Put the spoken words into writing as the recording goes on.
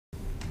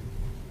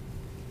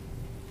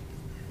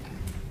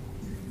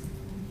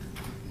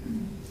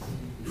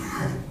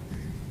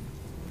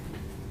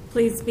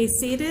Please be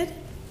seated.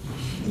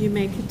 You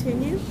may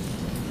continue.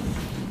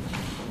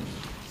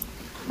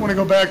 I want to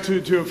go back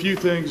to a few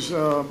things,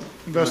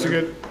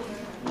 investigate.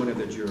 One of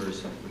the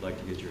jurors would like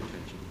to get your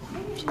attention. I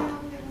didn't know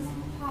if it was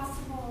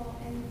possible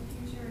in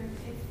the future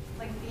if,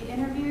 like, the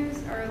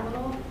interviews are a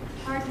little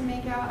hard to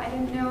make out. I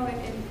didn't know if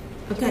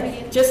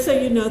Okay, just so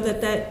you know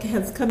that that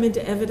has come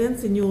into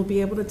evidence and you will be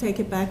able to take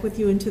it back with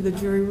you into the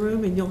jury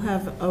room and you'll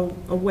have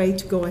a way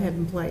to go ahead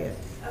and play it.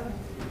 Okay.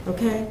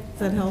 Okay? Does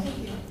that help?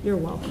 Thank you. You're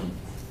welcome.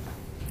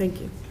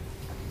 Thank you.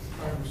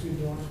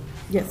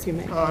 Yes, you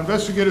may.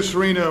 Investigator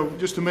Serino,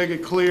 just to make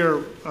it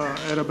clear,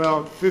 at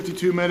about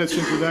 52 minutes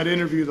into that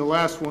interview, the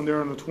last one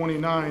there on the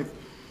 29th,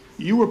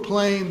 you were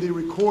playing the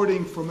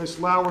recording from Miss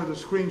Lauer, the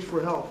Screams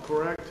for Help,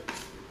 correct?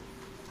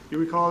 You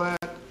recall that?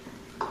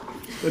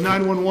 The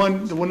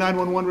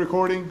 911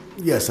 recording?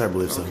 Yes, I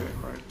believe so. Okay,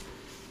 right.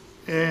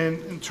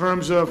 And in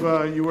terms of,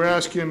 you were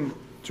asking in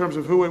terms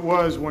of who it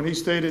was when he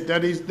stated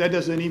that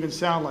doesn't even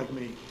sound like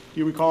me. Do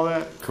you recall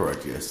that?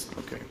 Correct, yes.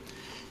 Okay.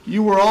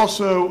 You were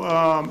also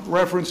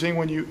referencing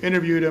when you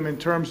interviewed him in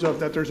terms of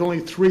that there's only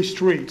 3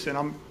 streets, and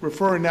I'm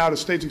referring now to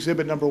State's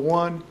Exhibit number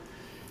 1.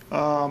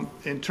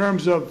 In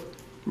terms of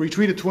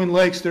Retreat at Twin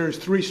Lakes, there's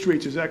 3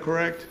 streets, is that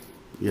correct?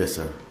 Yes,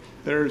 sir.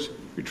 There's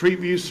Retreat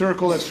View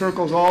Circle that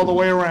circles all the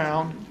way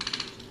around,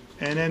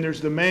 and then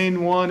there's the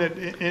main one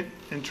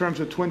in terms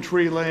of Twin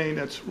Tree Lane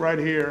that's right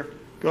here,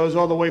 goes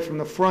all the way from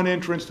the front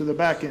entrance to the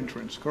back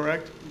entrance,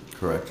 correct?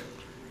 Correct.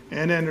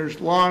 And then there's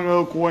Long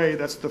Oak Way,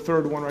 that's the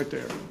 3rd one right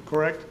there,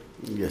 correct?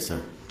 Yes,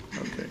 sir.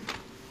 Okay.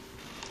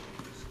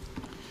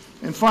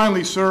 And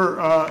finally, sir,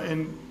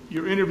 in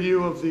your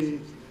interview of the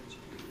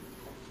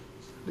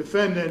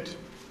defendant,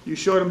 you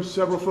showed him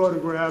several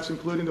photographs,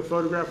 including the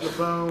photograph of the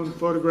phone,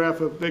 photograph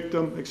of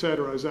victim, et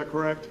cetera. Is that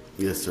correct?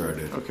 Yes, sir, I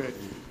did. Okay.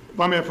 If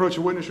I may approach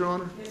a witness, Your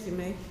Honor? Yes, you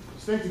may.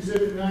 State's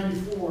Exhibit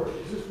 94,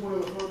 is this one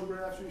of the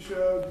photographs you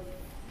showed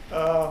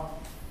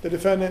the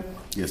defendant?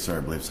 Yes, sir, I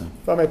believe so.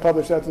 If I may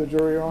publish that to the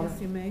jury, Your Honor?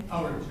 Yes, you may.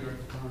 I'll object at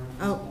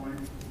this Oh.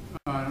 point.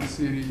 I don't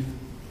see any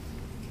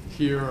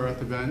here or at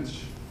the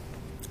bench.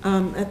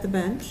 At the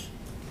bench.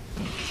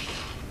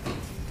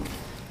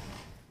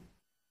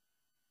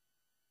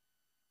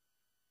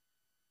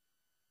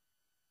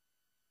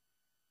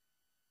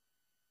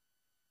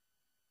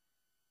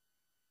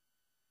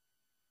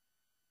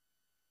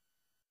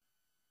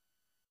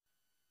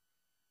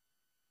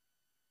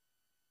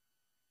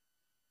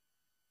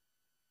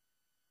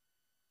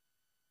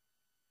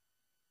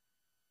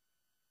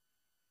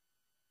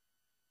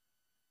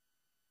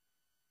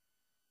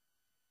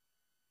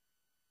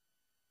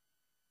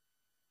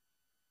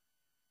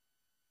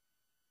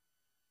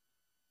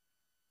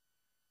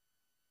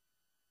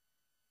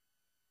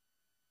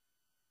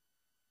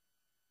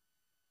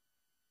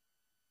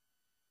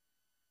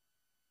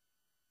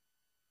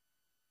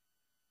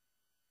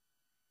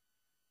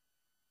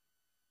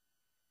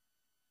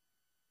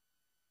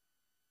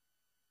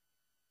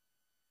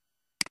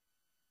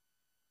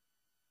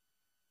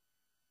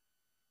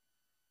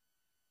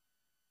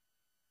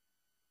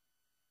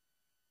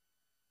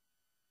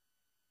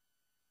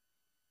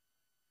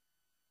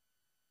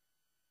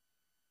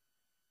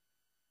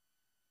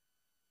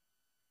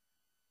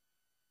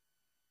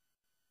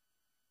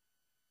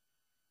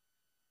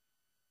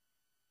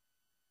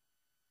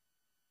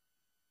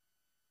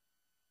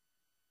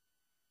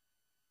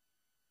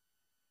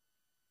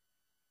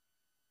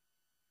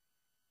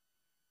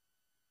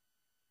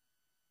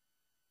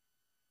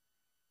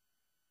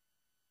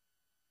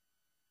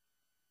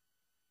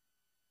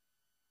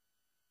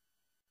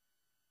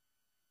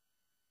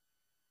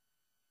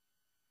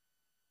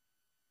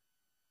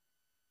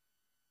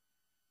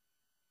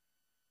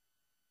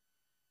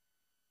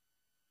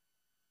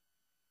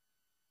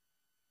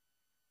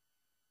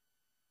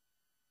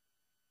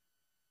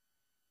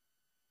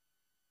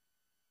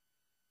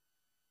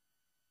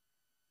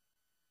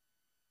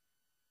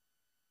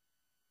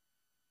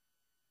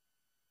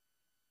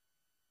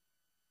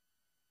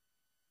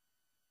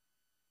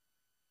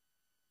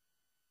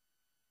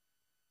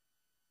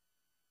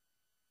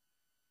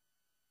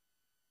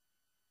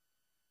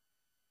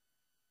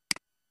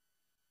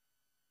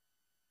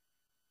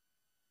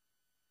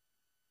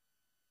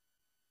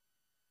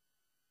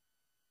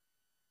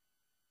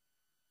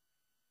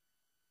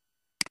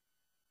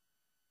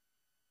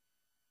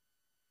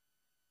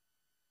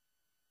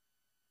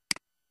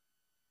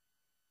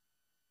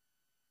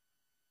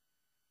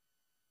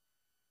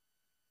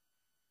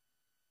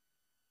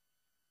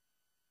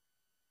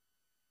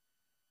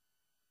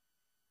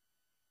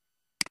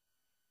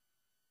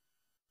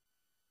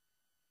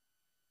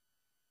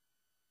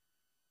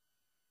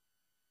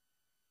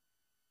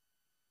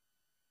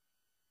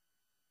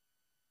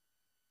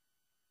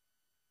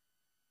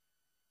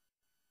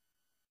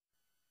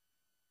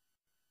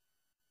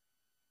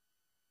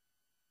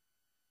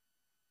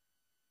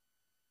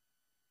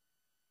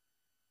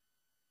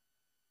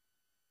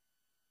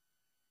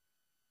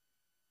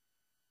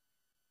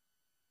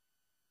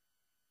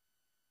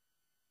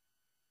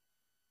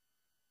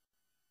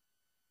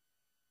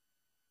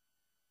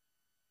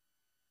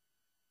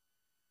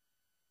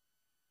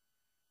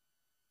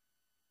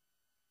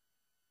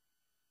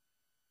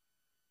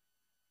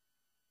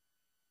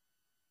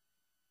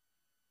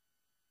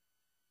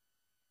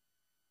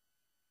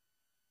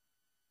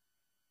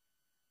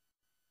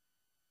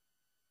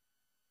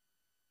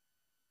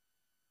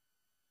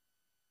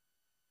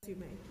 You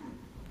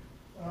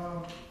may.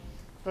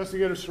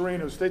 Investigator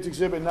Serino, State's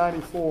Exhibit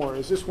 94.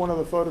 Is this one of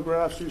the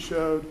photographs you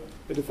showed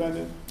the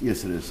defendant?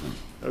 Yes, it is, sir.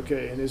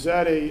 Okay, and is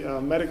that a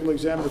medical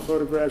examiner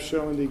photograph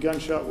showing the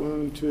gunshot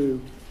wound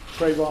to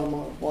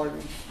Trayvon Martin?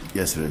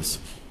 Yes, it is.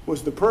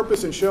 Was the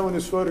purpose in showing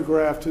this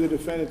photograph to the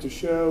defendant to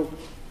show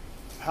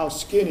how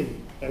skinny,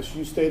 as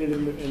you stated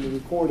in the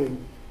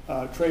recording,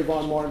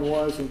 Trayvon Martin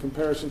was in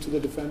comparison to the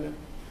defendant?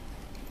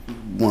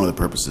 One of the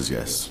purposes,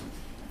 yes.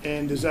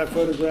 And does that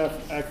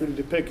photograph accurately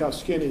depict how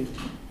skinny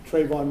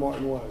Trayvon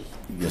Martin was?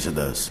 Yes, it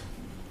does.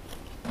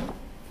 I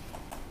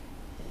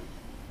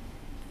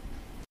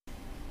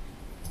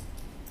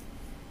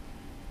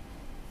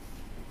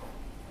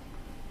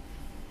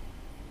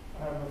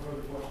have no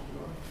further questions.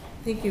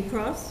 Thank you.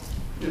 Cross?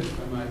 Yes, if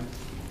I might.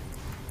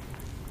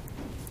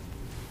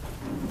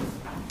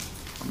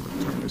 I'm going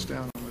to turn this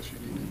down unless you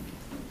need it.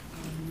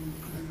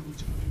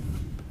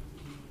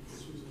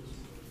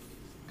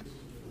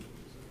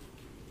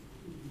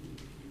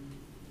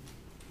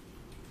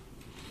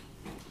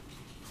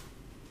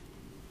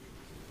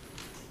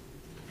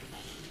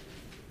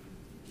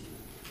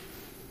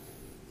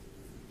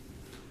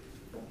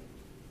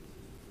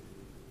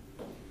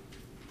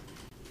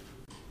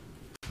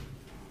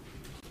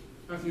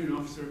 Good afternoon,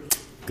 officer.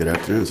 Good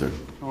afternoon, sir.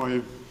 How are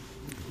you?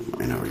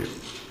 Fine, how are you?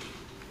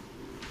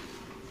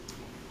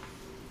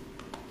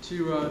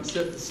 To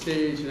set the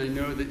stage, and I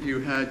know that you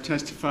had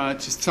testified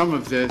to some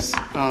of this,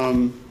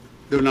 though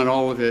not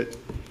all of it,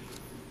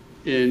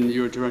 in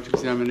your direct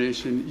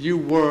examination. You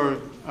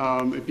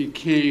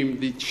became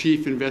the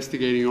chief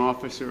investigating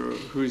officer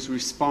whose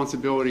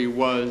responsibility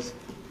was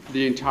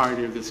the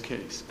entirety of this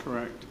case,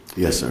 correct?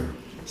 Yes, sir.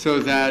 So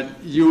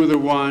that you were the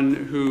one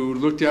who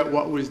looked at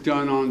what was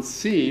done on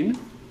scene,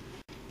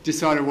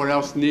 decided what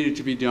else needed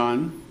to be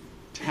done,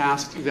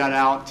 tasked that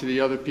out to the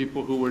other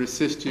people who would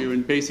assist you,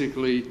 and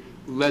basically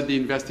led the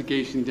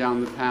investigation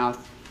down the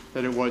path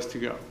that it was to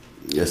go.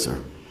 Yes,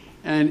 sir.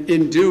 And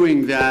in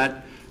doing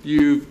that,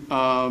 you've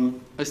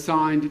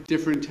assigned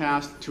different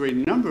tasks to a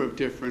number of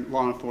different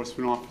law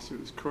enforcement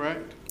officers,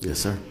 correct? Yes,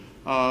 sir.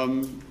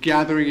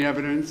 Gathering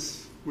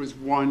evidence was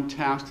one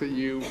task that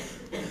you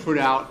put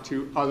out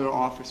to other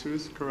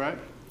officers,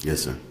 correct?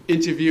 Yes, sir.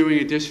 Interviewing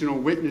additional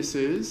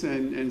witnesses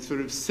and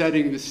sort of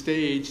setting the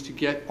stage to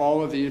get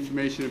all of the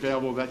information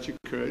available that you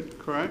could,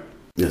 correct?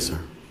 Yes, sir.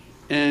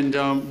 And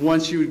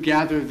once you would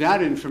gather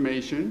that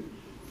information,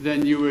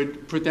 then you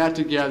would put that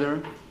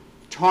together,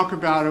 talk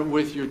about it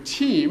with your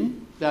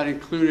team. That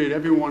included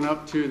everyone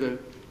up to the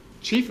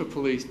chief of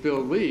police,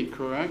 Bill Lee,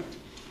 correct?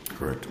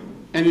 Correct.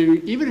 And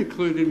it even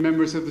included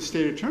members of the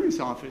state attorney's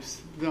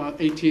office, the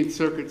 18th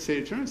Circuit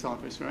State Attorney's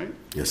Office, right?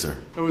 Yes, sir.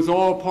 It was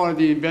all part of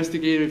the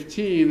investigative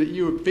team that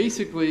you were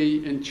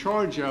basically in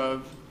charge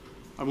of.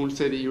 I won't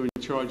say that you were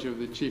in charge of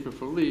the chief of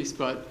police,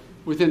 but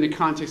within the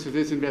context of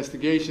this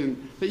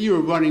investigation, that you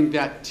were running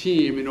that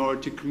team in order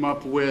to come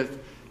up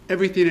with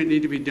everything that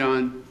needed to be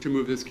done to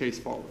move this case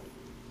forward.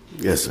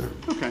 Yes, sir.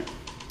 Okay.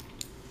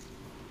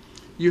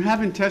 You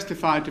haven't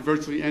testified to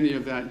virtually any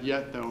of that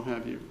yet, though,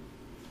 have you?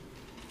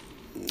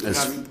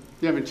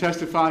 You haven't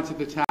testified to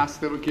the tasks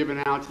that were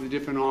given out to the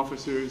different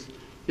officers.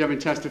 You haven't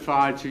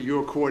testified to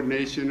your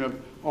coordination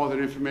of all that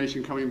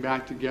information coming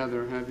back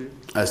together, have you?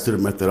 As to the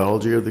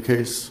methodology of the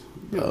case,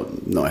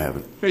 no, I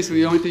haven't. Basically,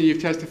 the only thing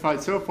you've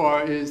testified so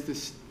far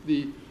is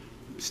the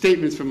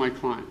statements from my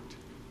client.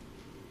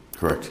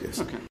 Correct, yes.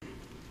 Okay.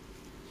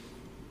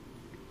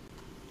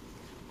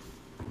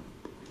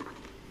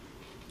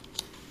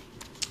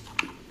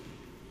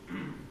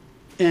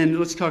 And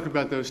let's talk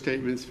about those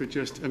statements for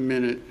just a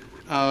minute.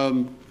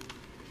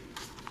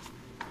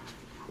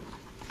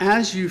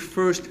 As you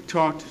first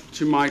talked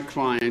to my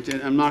client,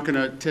 and I'm not going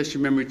to test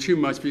your memory too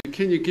much, but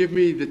can you give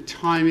me the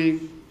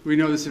timing? We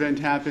know this event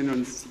happened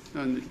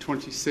on the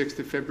 26th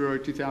of February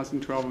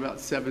 2012, about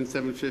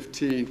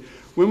 7:15.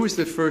 When was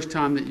the first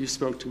time that you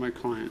spoke to my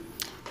client?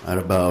 At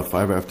about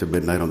 5 after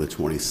midnight on the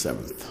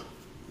 27th.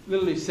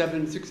 Literally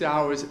 6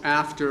 hours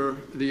after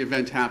the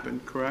event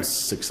happened, correct?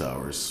 6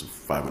 hours,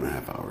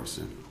 5.5 hours.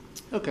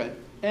 Yeah. Okay.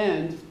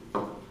 And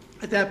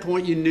at that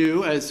point, you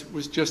knew, as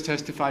was just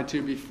testified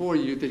to before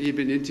you, that he'd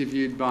been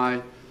interviewed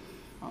by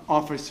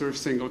Officer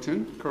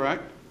Singleton,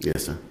 correct?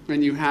 Yes, sir.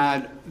 And you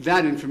had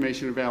that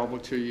information available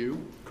to you,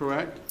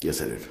 correct?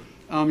 Yes, I did.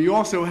 You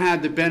also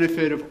had the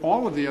benefit of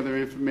all of the other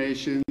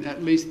information,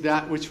 at least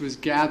that which was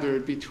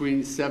gathered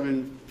between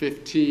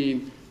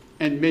 7:15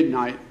 and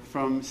midnight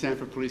from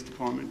Sanford Police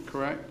Department,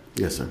 correct?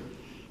 Yes, sir.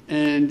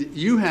 And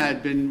you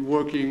had been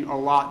working a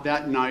lot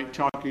that night,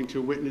 talking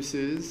to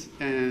witnesses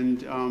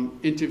and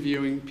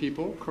interviewing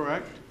people,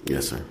 correct?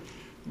 Yes, sir.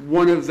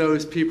 One of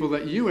those people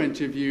that you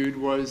interviewed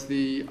was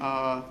the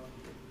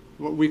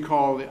what we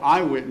call the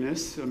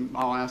eyewitness.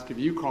 I'll ask if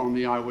you call him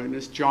the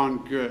eyewitness, John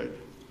Good.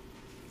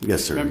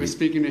 Yes, sir. Remember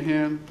speaking to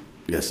him?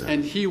 Yes, sir.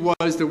 And he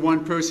was the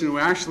one person who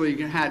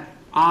actually had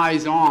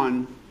eyes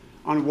on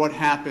what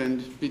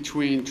happened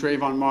between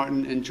Trayvon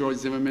Martin and George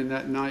Zimmerman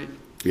that night?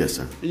 Yes,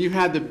 sir. And you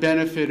had the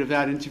benefit of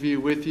that interview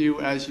with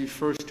you as you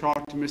first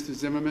talked to Mr.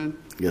 Zimmerman?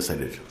 Yes, I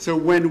did. So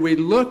when we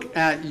look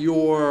at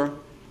your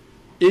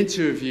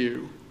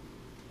interview,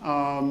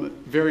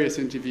 various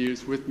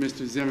interviews with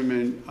Mr.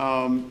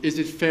 Zimmerman, is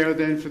it fair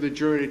then for the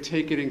jury to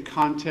take it in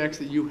context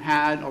that you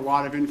had a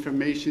lot of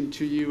information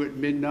to you at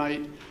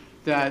midnight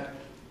that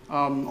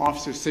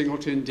Officer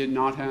Singleton did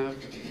not have?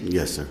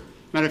 Yes, sir.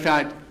 Matter of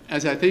fact,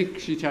 as I think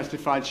she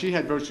testified, she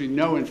had virtually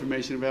no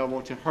information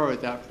available to her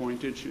at that point,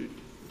 did she?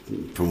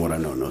 From what I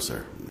know, no,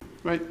 sir.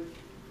 Right.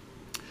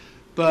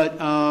 But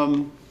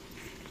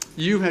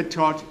you had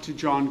talked to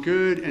John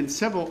Good and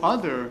several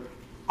other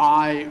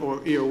eye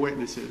or ear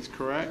witnesses,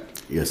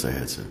 correct? Yes, I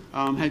had, sir.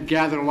 Had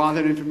gathered a lot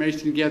of that information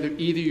together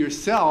either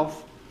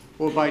yourself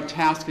or by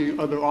tasking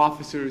other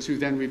officers who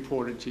then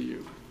reported to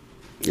you.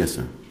 Yes,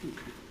 sir.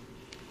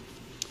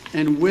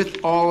 And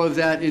with all of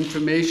that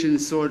information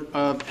sort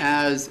of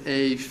as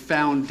a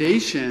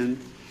foundation,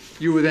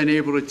 you were then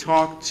able to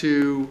talk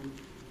to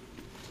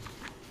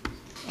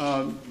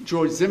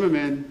George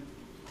Zimmerman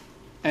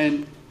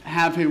and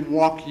have him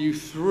walk you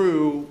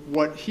through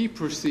what he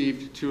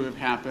perceived to have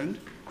happened,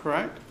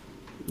 correct?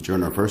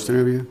 During our first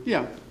interview?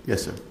 Yeah.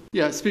 Yes, sir.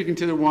 Yeah, speaking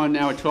to the one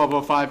now at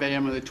 12:05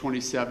 a.m. on the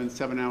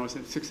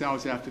 27th, 6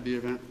 hours after the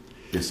event.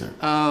 Yes, sir.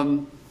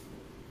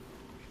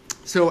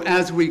 So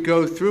as we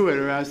go through it,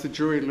 or as the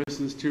jury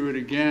listens to it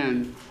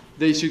again,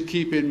 they should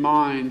keep in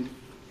mind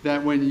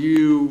that when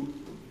you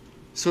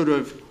sort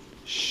of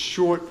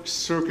short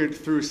circuit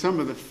through some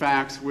of the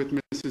facts with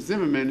Mr.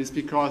 Zimmerman, it's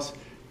because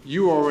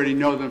you already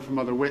know them from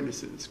other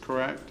witnesses,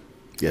 correct?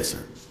 Yes,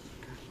 sir.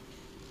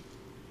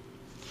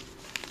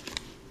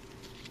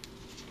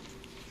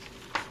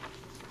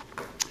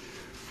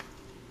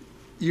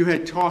 You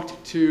had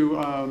talked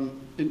to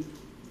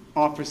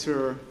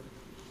Officer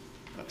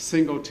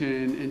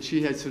Singleton, and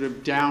she had sort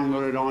of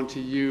downloaded onto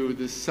you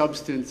the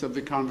substance of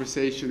the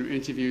conversation or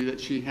interview that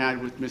she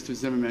had with Mr.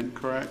 Zimmerman,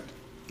 correct?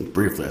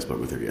 Briefly, I spoke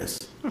with her, yes.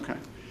 Okay.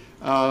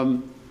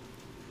 I'm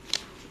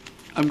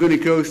going to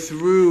go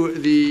through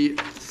the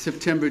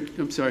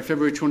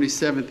February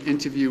 27th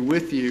interview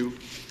with you,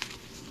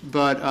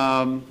 but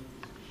I'm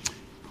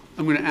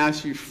going to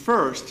ask you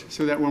first,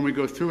 so that when we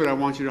go through it, I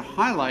want you to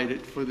highlight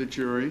it for the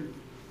jury,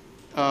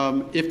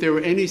 if there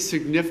were any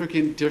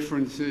significant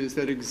differences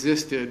that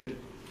existed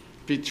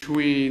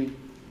between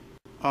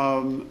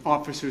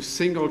Officer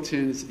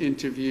Singleton's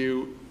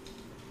interview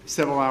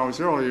several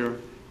hours earlier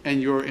and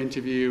your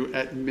interview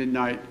at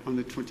midnight on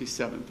the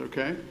 27th,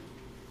 okay?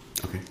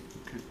 Okay.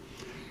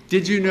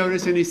 Did you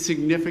notice any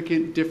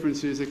significant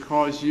differences that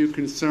caused you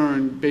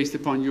concern based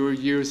upon your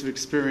years of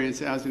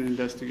experience as an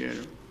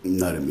investigator?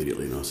 Not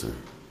immediately, no, sir.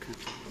 Okay.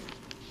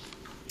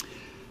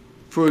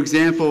 For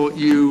example,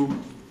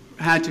 you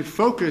had to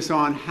focus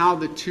on how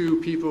the two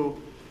people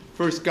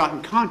first got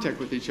in contact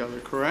with each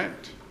other,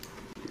 correct?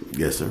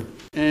 Yes, sir.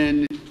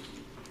 And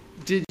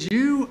do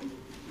you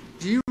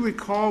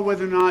recall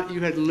whether or not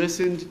you had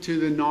listened to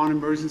the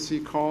non-emergency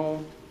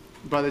call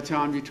by the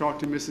time you talked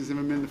to Mrs.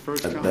 Zimmerman the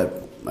first time?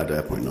 At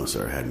that point, no,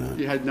 sir, I had not.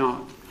 You had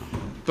not.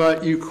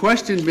 But you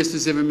questioned Mr.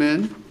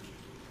 Zimmerman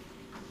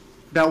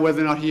about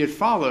whether or not he had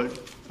followed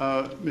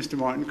Mr.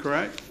 Martin,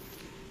 correct?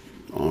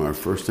 On our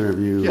first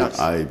interview, Yes.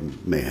 I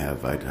may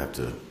have. I'd have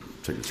to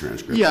check the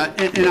transcript. Yeah,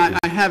 and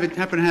I happen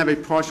to have a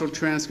partial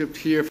transcript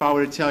here. If I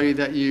were to tell you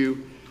that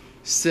you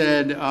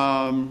said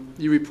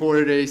you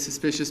reported a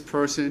suspicious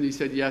person, he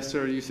said yes,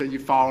 sir. You said you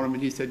followed him,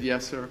 and he said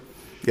yes, sir.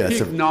 Yeah, he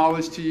so-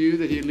 acknowledged to you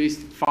that he at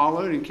least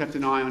followed and kept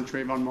an eye on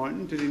Trayvon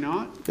Martin, did he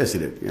not? Yes, he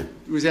did, yeah.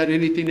 Was that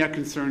anything that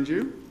concerned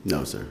you?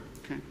 No, sir.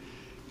 Okay.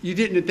 You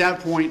didn't at that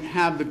point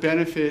have the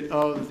benefit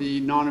of the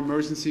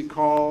non-emergency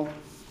call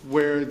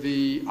where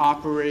the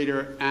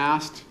operator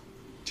asked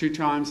 2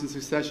 times in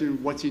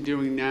succession, what's he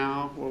doing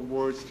now, or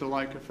words to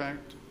like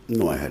effect?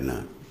 No, I had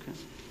not.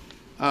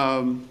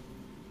 Okay.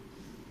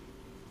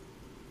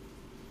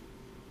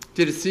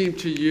 Did it seem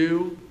to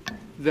you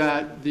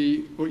that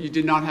you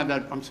did not have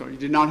that, I'm sorry, you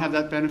did not have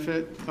that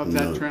benefit of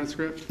that No.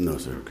 transcript? No,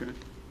 sir. Okay.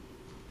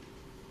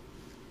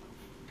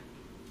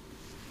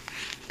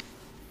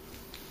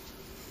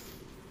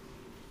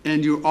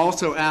 And you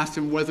also asked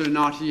him whether or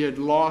not he had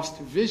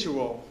lost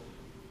visual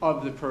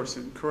of the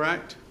person,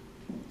 correct?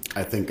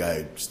 I think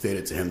I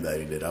stated to him that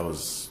he did. I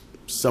was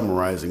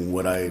summarizing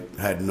what I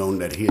had known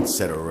that he had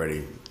said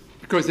already.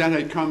 Because that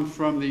had come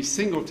from the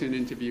Singleton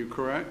interview,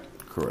 correct?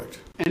 Correct.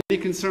 Any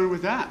concern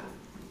with that?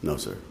 No,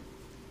 sir.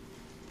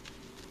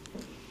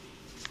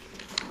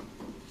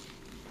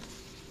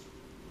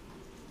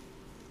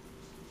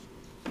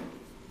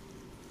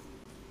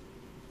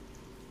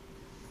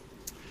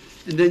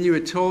 And then you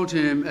had told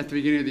him at the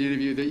beginning of the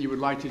interview that you would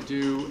like to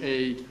do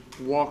a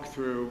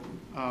walkthrough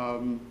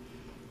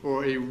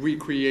or a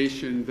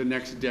recreation the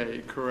next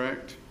day,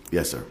 correct?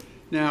 Yes, sir.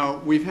 Now,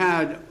 we've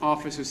had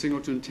Officer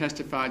Singleton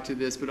testify to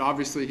this, but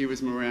obviously he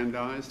was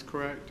Mirandized,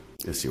 correct?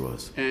 Yes, he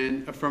was.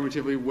 And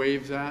affirmatively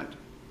waived that?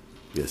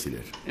 Yes, he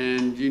did.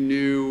 And you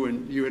knew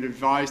and you had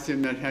advised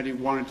him that had he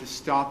wanted to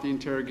stop the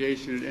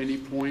interrogation at any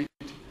point,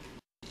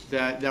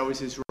 that was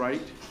his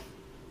right?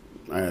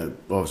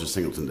 Officer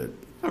Singleton did.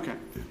 Okay.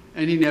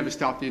 And he never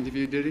stopped the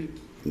interview, did he?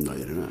 No,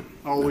 you did not.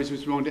 Always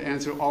was willing to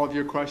answer all of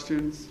your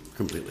questions?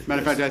 Completely.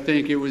 Matter of fact, I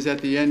think it was at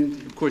the end,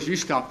 of course, you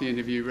stopped the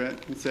interview,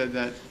 Rhett, and said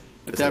that at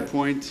Yes, that sir.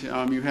 point,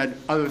 you had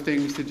other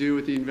things to do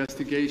with the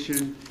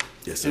investigation.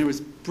 Yes, And it sir.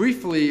 was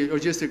briefly, or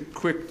just a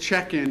quick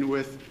check-in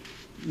with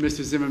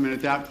Mr. Zimmerman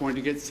at that point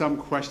to get some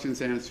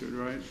questions answered,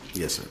 right?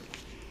 Yes, sir.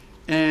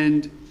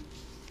 And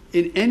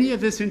in any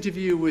of this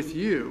interview with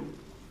you,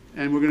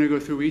 and we're going to go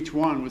through each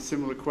one with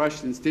similar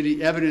questions, did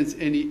he evidence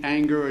any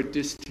anger or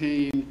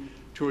disdain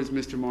towards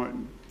Mr.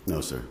 Martin? No,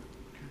 sir.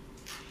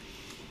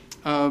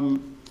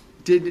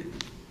 Did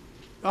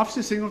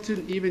Officer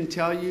Singleton even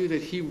tell you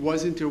that he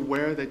wasn't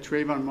aware that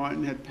Trayvon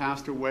Martin had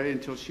passed away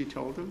until she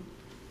told him?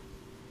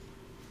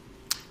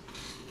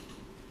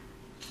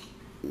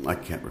 I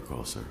can't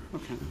recall, sir.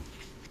 Okay.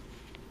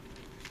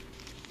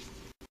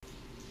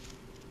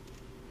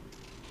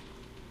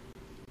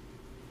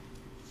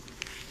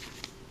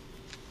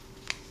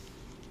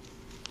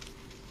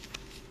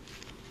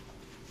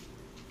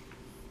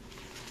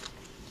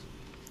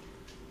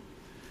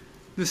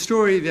 The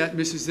story that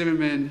Mrs.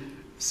 Zimmerman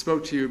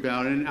spoke to you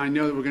about, and I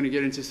know that we're going to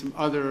get into some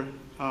other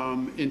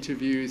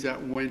interviews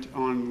that went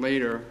on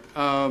later.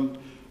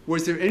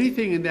 Was there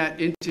anything in that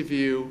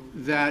interview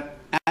that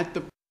at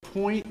the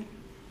point,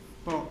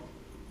 well,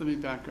 let me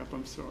back up,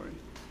 I'm sorry.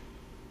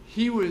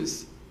 He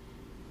was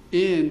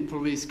in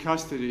police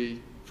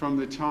custody from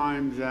the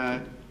time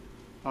that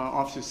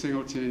Officer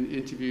Singleton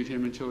interviewed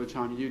him until the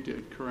time you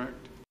did,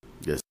 correct?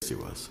 Yes, he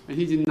was. And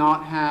he did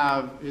not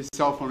have his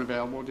cell phone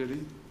available, did he?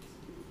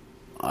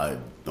 I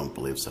don't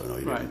believe so. No,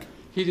 he Right. didn't.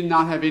 He did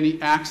not have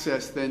any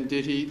access then,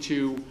 did he,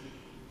 to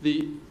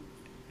the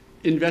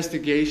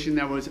investigation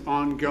that was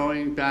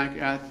ongoing back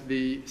at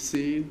the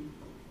scene?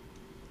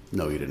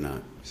 No, he did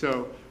not.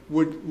 So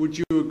would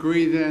you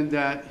agree then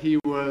that he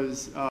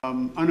was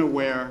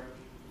unaware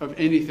of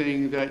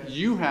anything that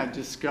you had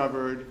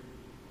discovered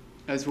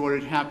as what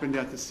had happened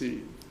at the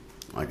scene?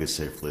 I could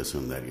safely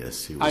assume that,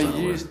 yes, he was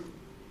unaware.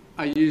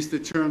 I used the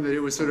term that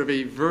it was sort of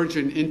a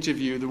virgin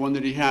interview, the one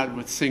that he had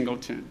with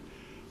Singleton,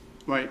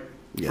 right?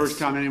 Yes. First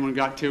time anyone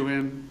got to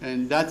him,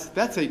 and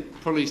that's a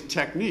police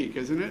technique,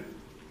 isn't it?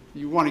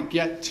 You want to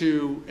get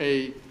to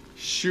a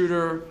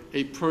shooter,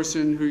 a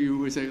person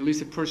who is at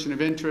least a person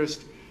of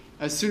interest,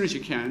 as soon as you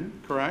can,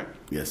 correct?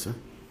 Yes, sir.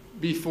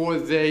 Before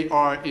they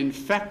are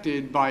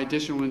infected by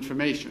additional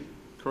information,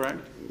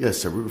 correct? Yes,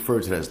 sir. We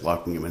refer to that as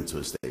locking him into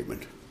a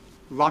statement.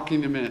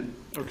 Locking them in,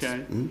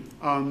 okay.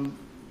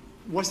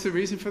 What's the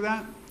reason for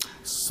that?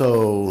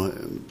 So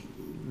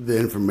the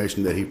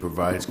information that he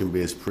provides can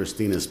be as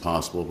pristine as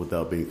possible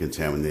without being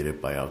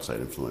contaminated by outside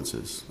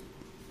influences.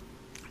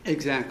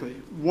 Exactly.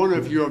 One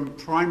of your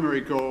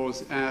primary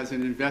goals as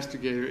an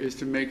investigator is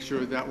to make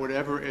sure that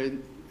whatever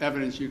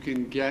evidence you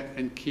can get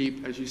and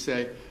keep, as you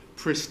say,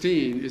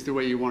 pristine is the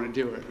way you want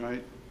to do it,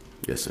 right?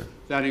 Yes, sir.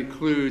 That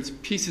includes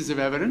pieces of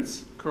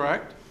evidence,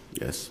 correct?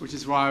 Yes. Which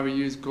is why we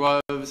use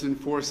gloves and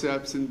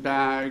forceps and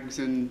bags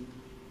and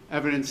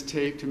evidence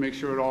tape to make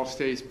sure it all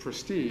stays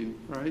pristine,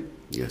 right?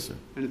 Yes, sir.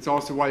 And it's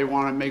also why you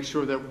want to make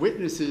sure that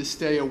witnesses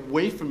stay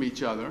away from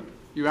each other.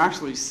 You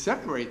actually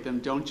separate them,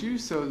 don't you,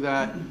 so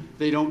that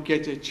they don't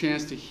get a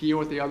chance to hear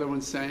what the other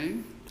one's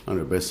saying?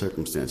 Under best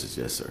circumstances,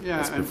 yes, sir. Yeah,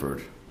 That's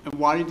preferred. And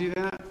why do you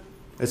do that?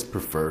 It's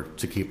preferred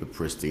to keep it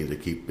pristine, to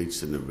keep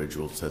each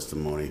individual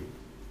testimony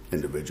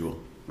individual.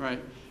 Right.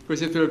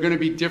 Because if there are going to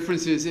be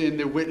differences in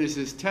the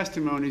witnesses'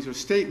 testimonies or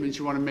statements,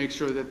 you want to make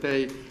sure that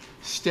they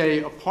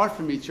stay apart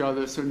from each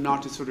other so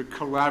not to sort of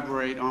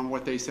collaborate on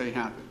what they say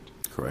happened.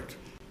 Correct.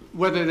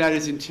 Whether that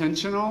is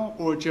intentional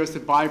or just a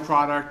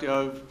byproduct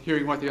of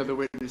hearing what the other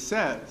witness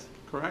says,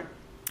 correct?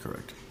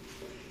 Correct.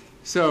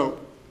 So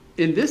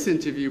in this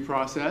interview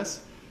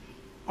process,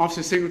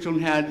 Officer Singleton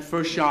had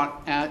first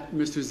shot at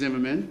Mr.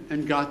 Zimmerman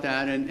and got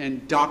that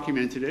and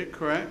documented it,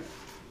 correct?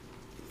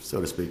 So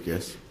to speak,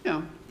 yes.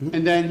 Yeah.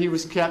 And then he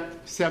was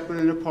kept separate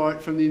and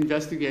apart from the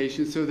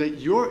investigation so that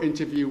your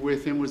interview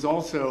with him was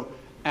also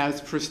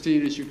as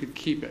pristine as you could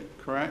keep it,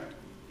 correct?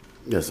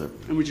 Yes, sir.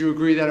 And would you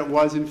agree that it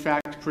was in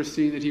fact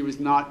pristine, that he was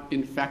not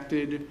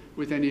infected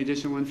with any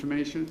additional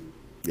information?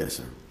 Yes,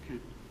 sir. Okay.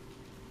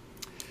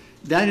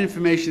 That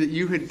information that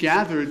you had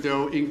gathered,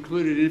 though,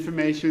 included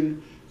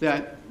information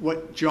that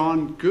what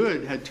John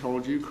Good had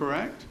told you,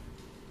 correct?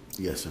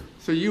 Yes, sir.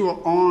 So you were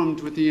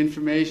armed with the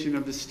information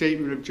of the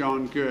statement of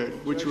John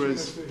Good, which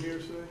was...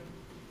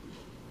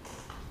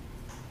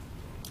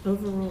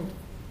 Overruled.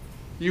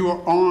 You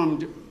were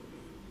armed...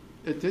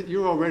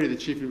 You're already the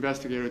chief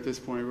investigator at this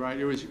point, right?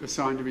 It was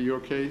assigned to be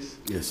your case?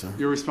 Yes, sir.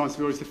 Your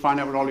responsibility is to find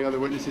out what all the other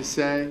witnesses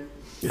say?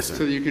 Yes, sir.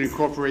 So that you can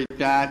incorporate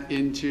that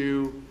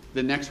into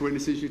the next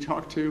witnesses you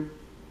talk to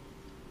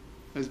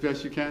as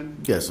best you can?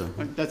 Yes, sir.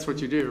 That's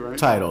what you do, right?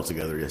 Tie it all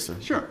together, yes, sir.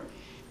 Sure.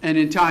 And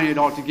in tying it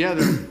all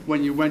together,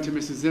 when you went to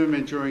Mrs.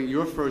 Zimmerman during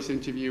your first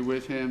interview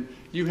with him,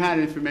 you had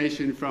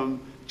information from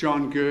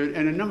John Good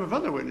and a number of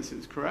other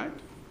witnesses, correct?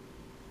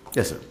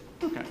 Yes, sir.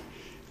 Okay.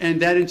 And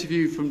that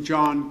interview from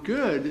John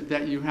Good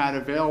that you had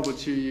available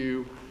to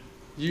you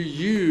you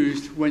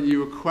used when you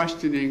were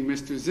questioning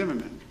Mr.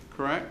 Zimmerman,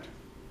 correct?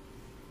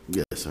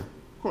 Yes, sir.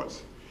 Of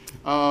course.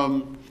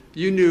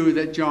 You knew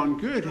that John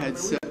Good had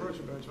said...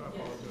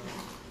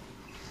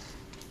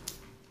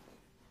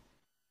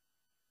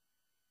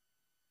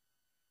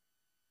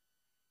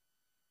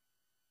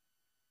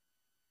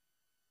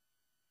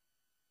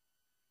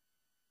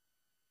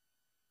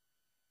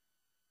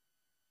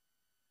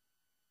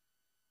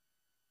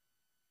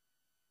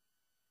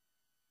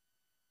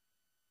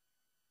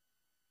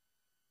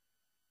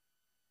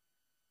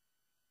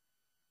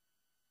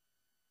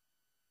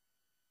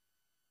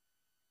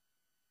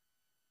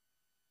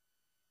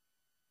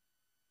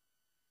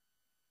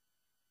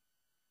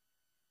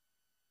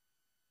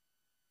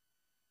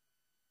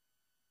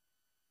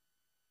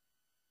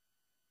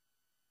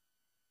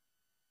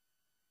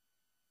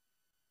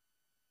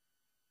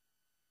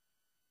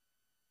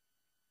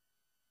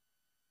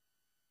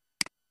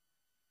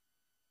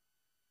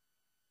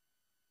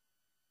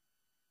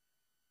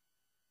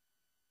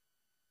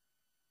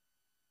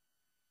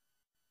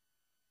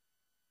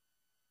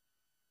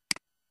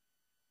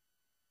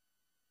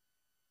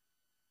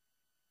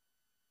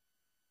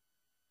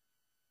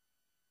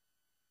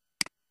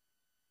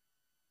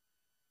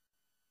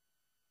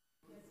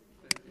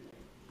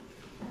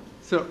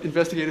 So,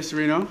 Investigator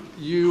Serino,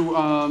 you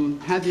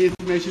had the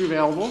information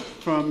available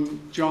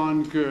from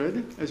John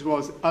Good, as well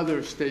as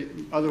other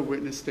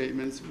witness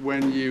statements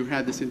when you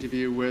had this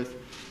interview with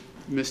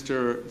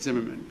Mr.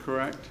 Zimmerman,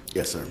 correct?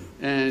 Yes, sir.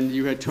 And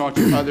you had talked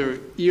to other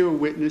ear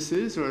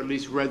witnesses, or at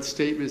least read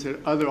statements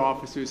that other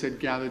officers had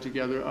gathered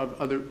together of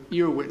other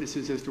ear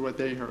witnesses as to what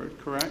they heard,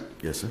 correct?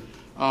 Yes, sir.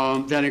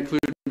 That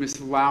included Ms.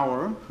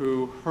 Lauer,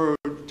 who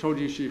told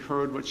you she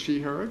heard what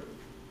she heard,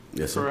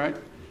 Yes, sir. correct?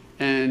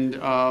 And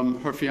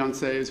her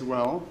fiance as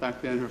well,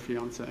 back then her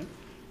fiance,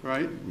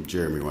 right?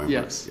 Jeremy Weinberg.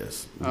 Yes.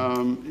 Yes.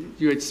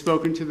 You had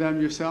spoken to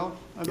them yourself,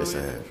 I believe? Yes,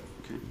 I have.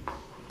 Okay.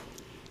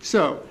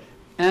 So,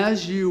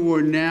 as you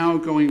were now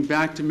going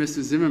back to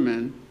Mr.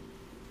 Zimmerman,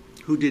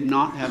 who did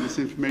not have this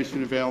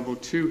information available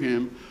to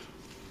him,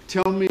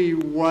 tell me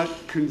what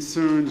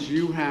concerns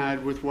you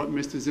had with what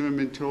Mr.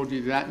 Zimmerman told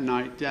you that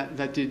night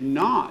that did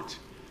not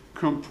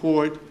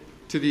comport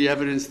to the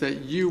evidence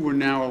that you were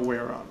now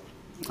aware of.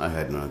 I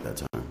had none at that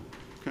time.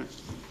 Okay.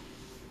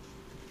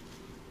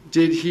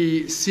 Did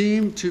he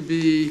seem to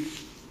be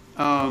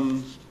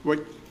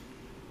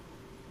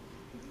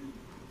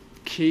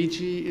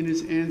cagey in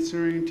his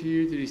answering to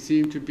you? Did he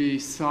seem to be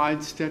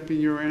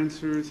sidestepping your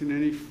answers in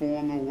any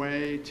form or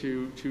way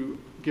to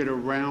get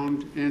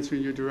around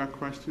answering your direct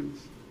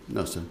questions?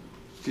 No, sir.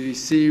 Did he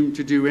seem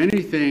to do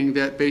anything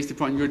that, based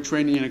upon your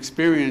training and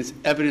experience,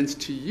 evidenced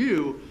to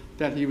you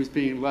that he was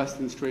being less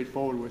than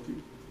straightforward with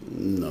you?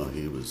 No,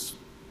 he was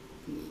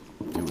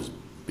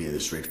being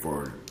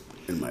straightforward,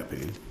 in my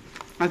opinion.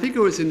 I think it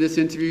was in this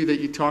interview that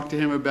you talked to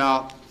him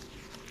about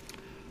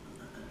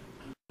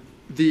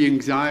the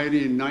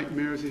anxiety and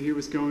nightmares that he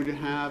was going to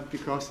have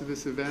because of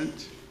this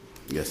event.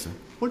 Yes, sir.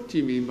 What do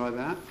you mean by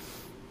that?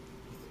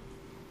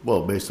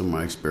 Well, based on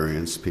my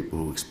experience, people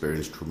who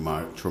experience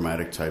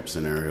traumatic type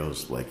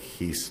scenarios like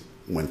he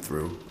went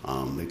through,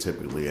 they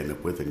typically end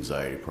up with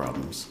anxiety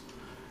problems.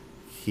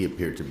 He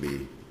appeared to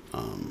be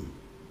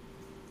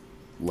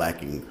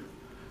lacking,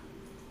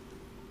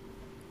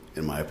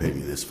 in my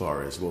opinion, as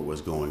far as what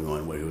was going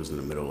on, what he was in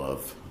the middle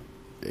of.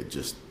 It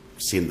just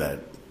seemed that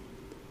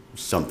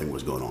something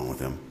was going on with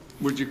him.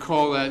 Would you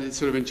call that,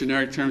 sort of in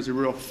generic terms, a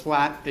real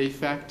flat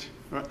affect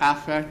or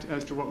affect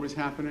as to what was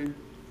happening?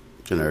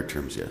 Generic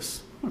terms,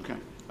 yes. Okay.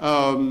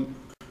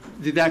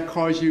 Did that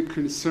cause you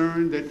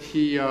concern that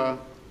he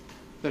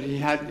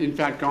had, in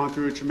fact, gone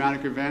through a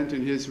traumatic event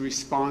and his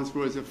response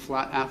was a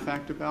flat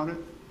affect about it?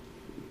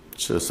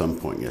 To some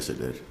point, yes, it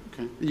did.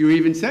 Okay. You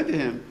even said to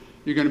him,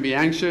 you're going to be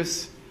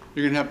anxious,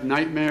 you're going to have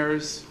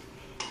nightmares,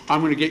 I'm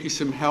going to get you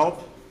some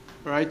help,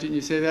 right? Didn't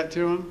you say that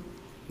to him?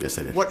 Yes,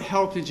 I did. What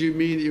help did you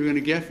mean that you were going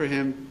to get for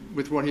him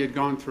with what he had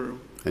gone through?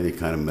 Any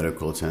kind of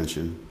medical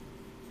attention,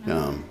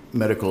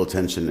 medical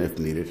attention if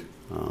needed,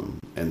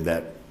 and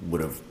that would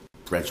have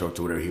branched out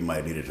to whatever he might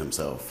have needed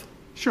himself.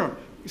 Sure.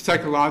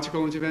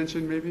 Psychological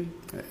intervention, maybe?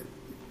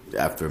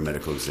 After a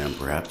medical exam,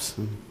 perhaps.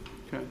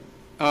 Okay.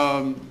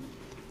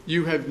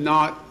 You have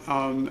not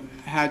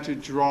had to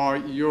draw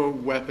your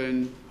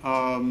weapon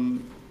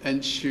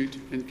and shoot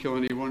and kill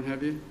anyone,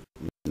 have you?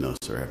 No,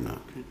 sir, I have not.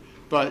 Okay.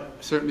 But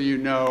certainly you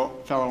know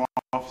fellow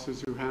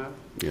officers who have?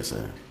 Yes,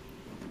 I have.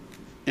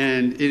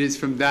 And it is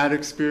from that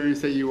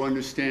experience that you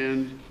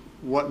understand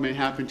what may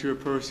happen to a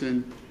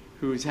person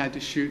who has had to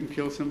shoot and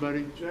kill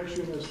somebody?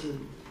 Objection is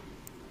to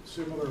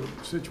similar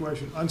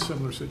situation,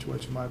 unsimilar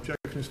situation. My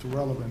objection is to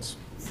relevance.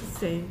 It's the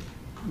same.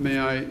 May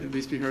I at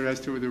least be heard as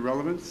to the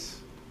relevance?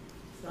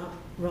 It's not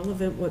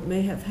relevant what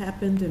may have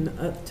happened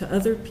to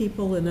other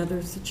people in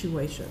other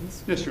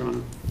situations. Yes, Your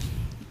Honor.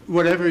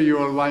 Whatever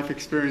your life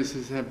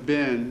experiences have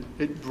been,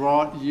 it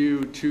brought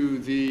you to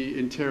the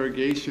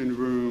interrogation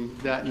room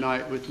that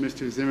night with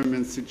Mr.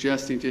 Zimmerman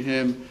suggesting to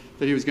him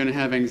that he was going to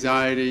have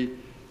anxiety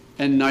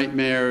and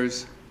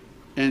nightmares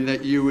and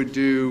that you would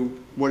do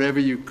whatever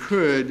you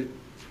could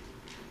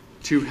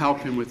to help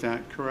him with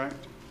that,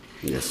 correct?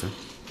 Yes, sir.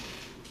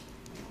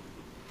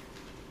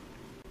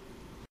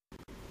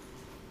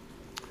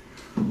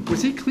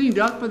 Was he cleaned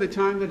up by the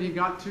time that he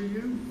got to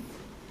you?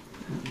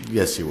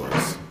 Yes, he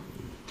was.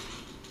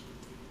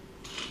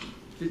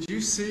 Did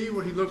you see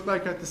what he looked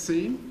like at the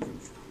scene?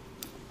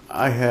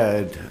 I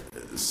had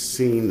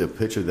seen the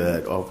picture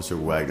that Officer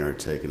Wagner had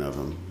taken of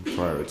him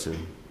prior to. Okay,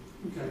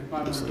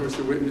 Bob, of course,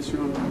 the witness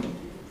room.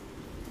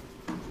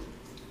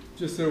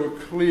 Just so we're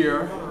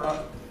clear.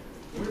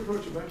 When we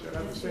approach the bench, I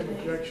have the same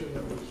objection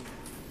that was.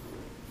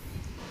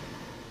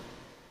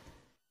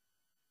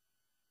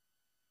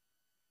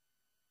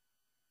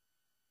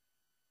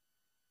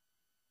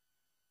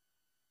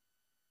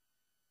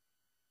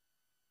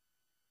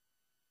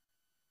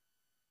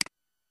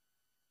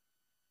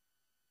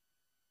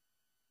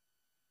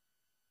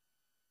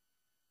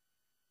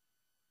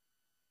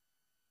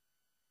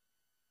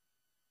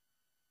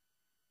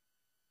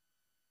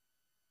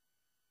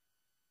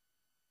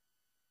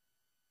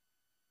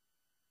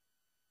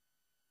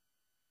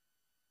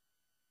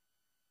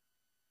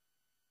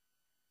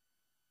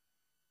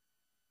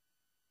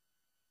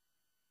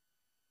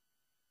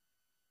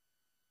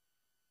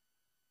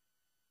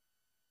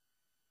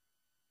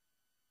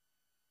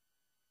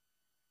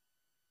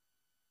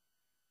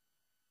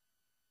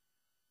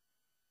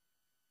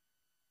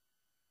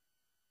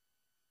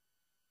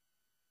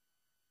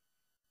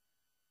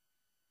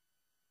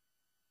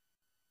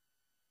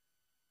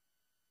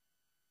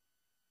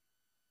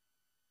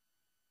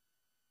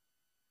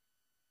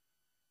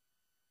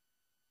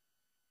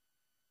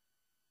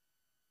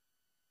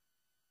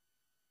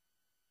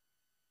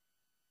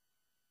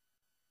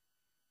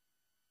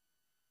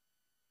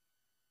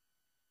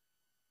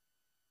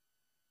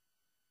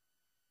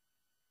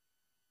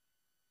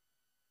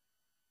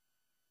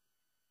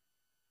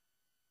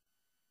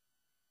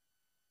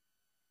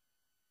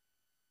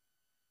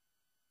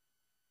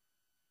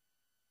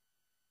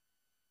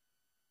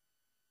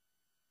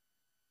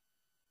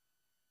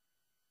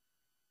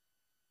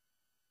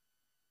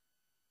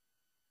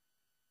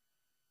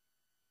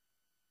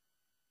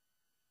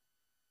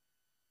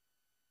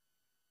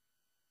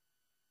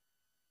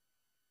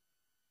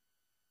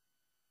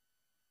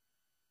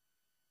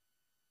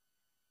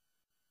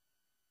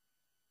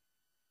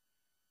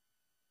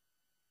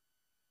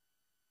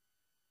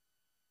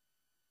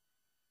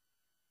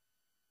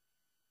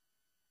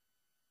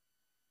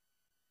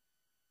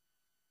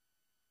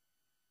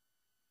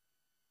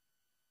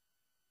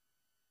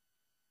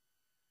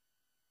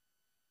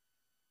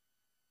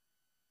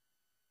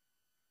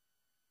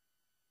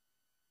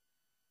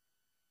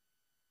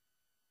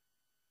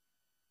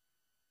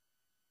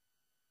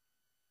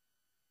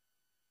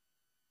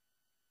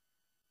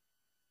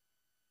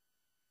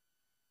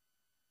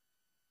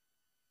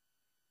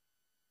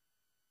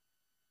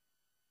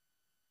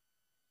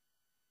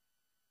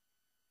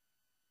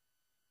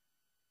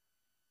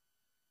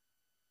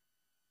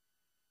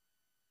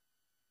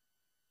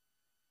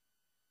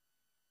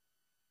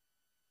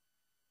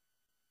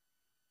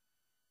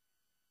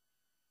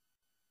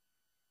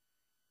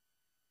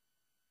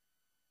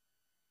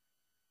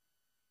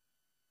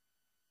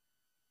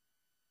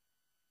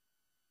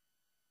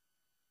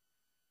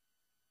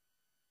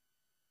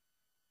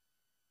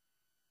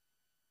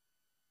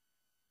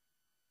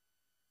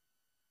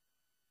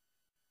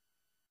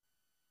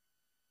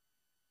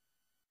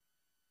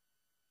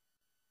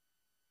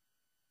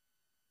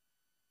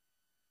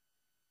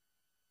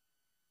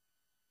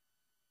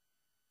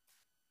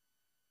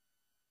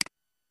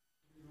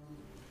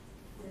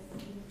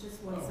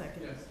 Just one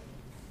second. Yes.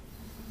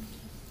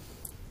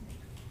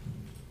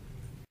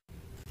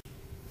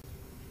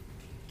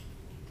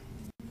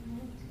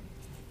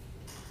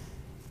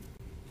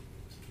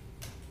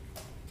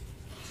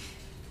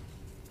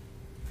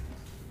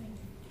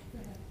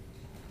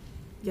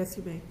 Yes,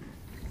 you may.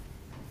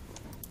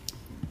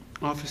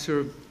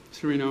 Officer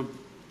Serino,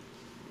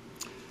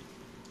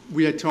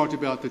 we had talked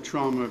about the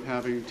trauma of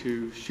having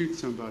to shoot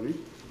somebody.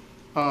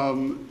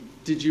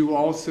 Did you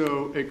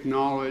also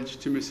acknowledge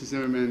to Mrs.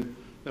 Zimmerman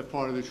that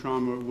part of the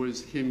trauma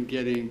was him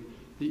getting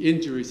the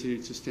injuries he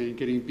had sustained,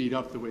 getting beat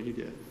up the way he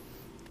did?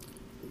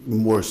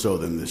 More so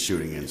than the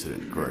shooting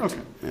incident, correct?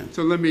 Okay. Yeah.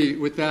 So let me,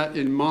 with that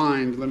in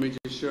mind, let me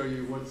just show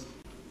you what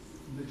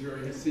the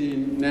jury has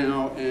seen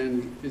now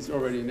and is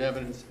already in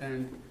evidence,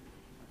 and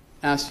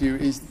ask you,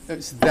 is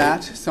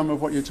that some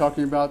of what you're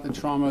talking about, the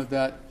trauma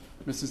that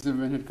Mrs.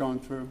 Zimmerman had gone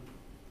through?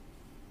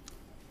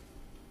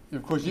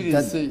 Of course, you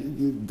didn't see.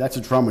 That's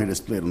a trauma he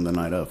displayed on the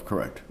night of,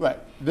 correct? Right.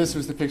 This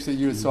was the picture that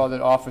you saw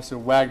that Officer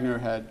Wagner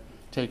had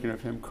taken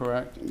of him,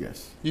 correct?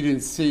 Yes. You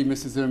didn't see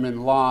Mrs.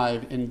 Zimmerman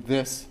live in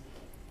this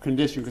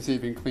condition because he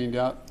had been cleaned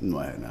up? No,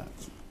 I had not.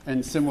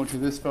 And similar to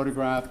this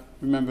photograph,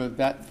 remember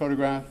that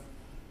photograph?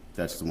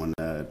 That's the one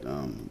that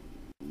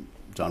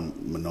John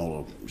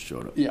Manolo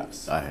showed up.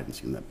 Yes. I hadn't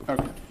seen that before.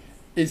 Okay.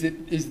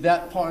 Is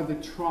that part of the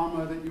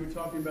trauma that you were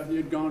talking about he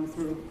had gone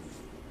through?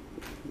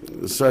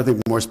 So I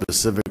think more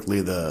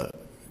specifically the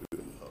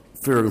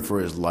fearing for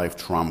his life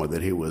trauma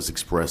that he was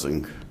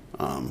expressing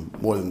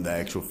more than the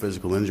actual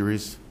physical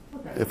injuries,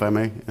 if I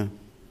may. Yeah.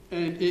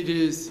 And it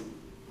is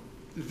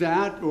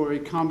that or a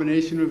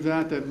combination of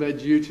that that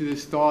led you to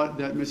this thought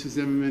that Mr.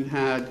 Zimmerman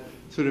had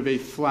sort of a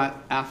flat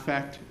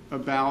affect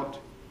about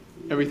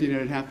everything that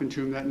had happened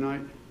to him that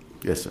night?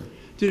 Yes, sir.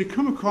 Did it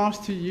come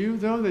across to you,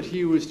 though, that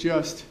he was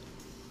just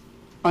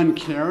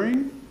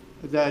uncaring,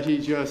 that he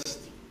just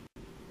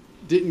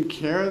didn't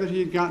care that he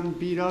had gotten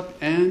beat up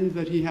and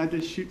that he had to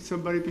shoot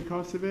somebody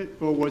because of it?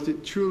 Or was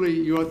it truly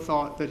your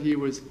thought that he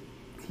was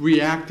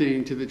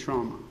reacting to the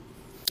trauma?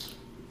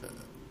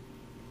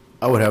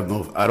 I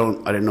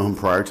didn't know him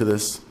prior to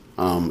this.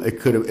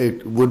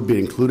 It would be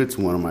included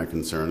to one of my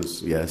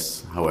concerns,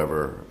 yes.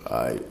 However,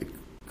 it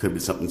could be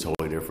something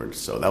totally different.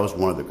 So that was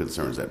one of the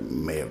concerns that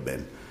may have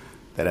been,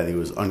 that he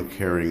was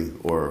uncaring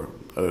or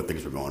other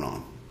things were going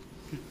on.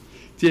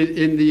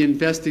 In the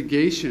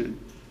investigation,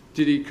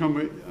 did he come,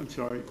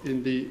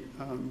 in the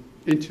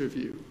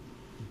interview,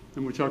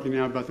 and we're talking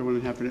now about the one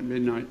that happened at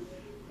midnight,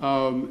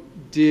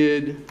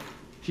 did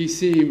he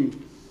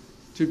seem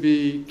to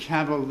be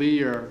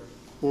cavalier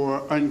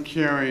or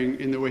uncaring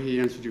in the way he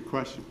answered your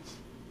questions?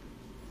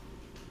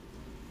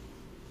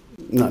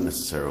 Not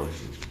necessarily.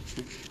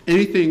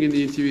 Anything in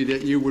the interview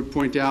that you would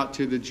point out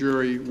to the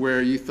jury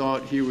where you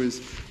thought he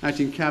was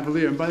acting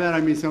cavalier? And by that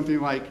I mean something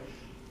like,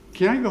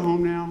 can I go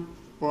home now?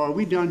 Or are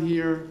we done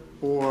here?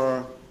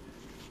 Or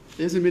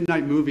there's a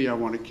midnight movie I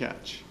want to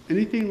catch.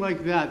 Anything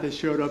like that that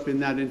showed up in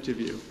that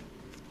interview?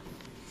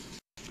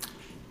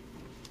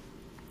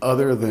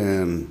 Other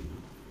than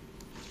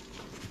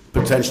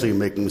potentially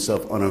making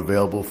himself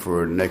unavailable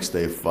for next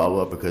day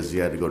follow-up because he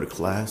had to go to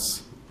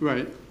class.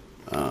 Right.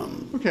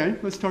 Okay,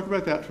 let's talk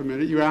about that for a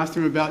minute. You asked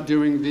him about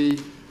doing the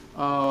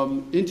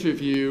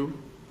interview,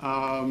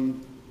 the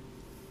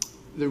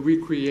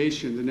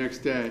recreation the next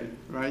day,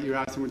 right? You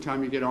asked him what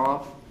time you get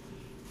off,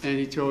 and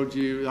he told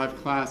you, I have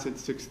class at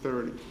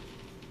 6:30.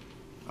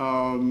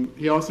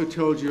 He also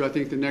told you, I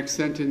think the next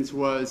sentence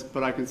was,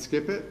 but I can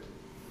skip it?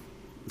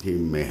 He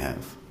may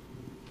have.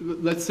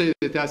 Let's say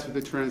that that's what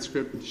the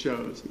transcript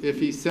shows. If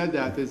he said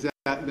that, does that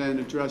then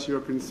address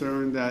your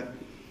concern that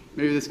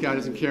maybe this guy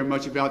doesn't care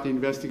much about the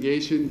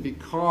investigation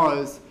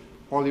because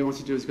all he wants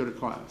to do is go to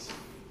class?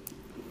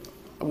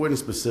 I wouldn't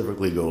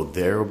specifically go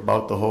there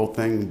about the whole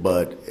thing,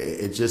 but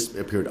it just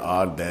appeared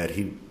odd that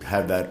he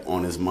had that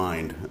on his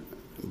mind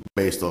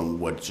based on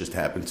what just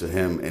happened to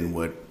him and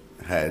what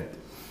had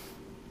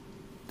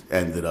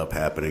ended up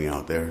happening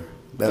out there.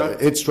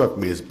 It struck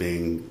me as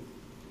being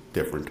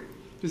different.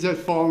 Does that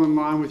fall in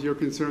line with your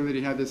concern that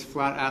he had this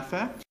flat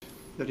affect?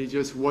 That he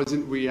just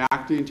wasn't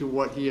reacting to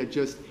what he had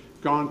just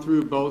gone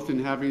through, both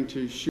in having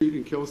to shoot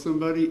and kill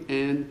somebody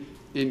and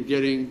in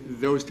getting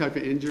those type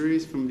of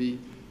injuries from the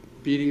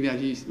beating that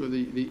or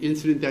the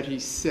incident that he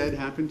said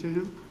happened to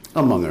him?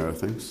 Among other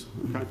things.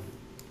 Okay.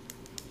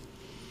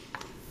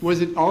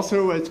 Was it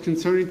also as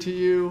concerning to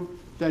you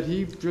that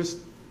he just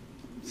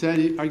said,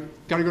 I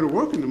got to go to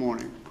work in the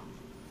morning?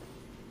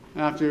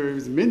 After it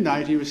was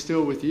midnight, he was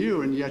still with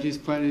you, and yet he's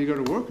planning to go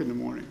to work in the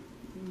morning.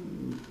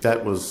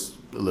 That was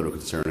a little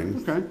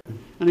concerning. Okay.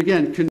 And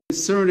again,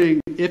 concerning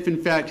if,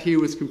 in fact, he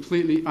was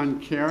completely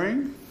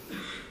uncaring?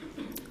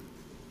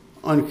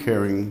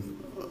 Uncaring,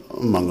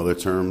 among other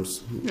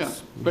terms. Yeah,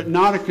 but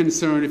not a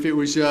concern if it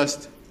was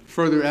just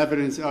further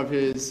evidence of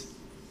his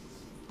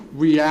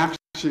reaction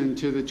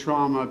to the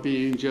trauma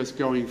being just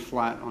going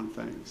flat on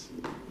things.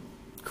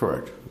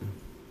 Correct.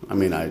 I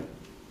mean,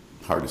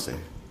 hard to say.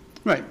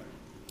 Right.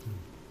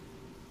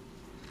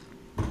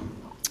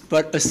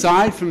 But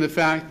aside from the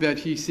fact that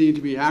he seemed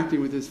to be acting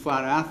with this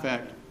flat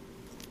affect,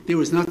 there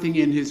was nothing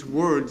in his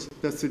words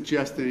that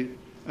suggested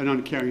an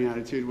uncaring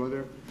attitude, was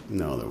there?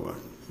 No, there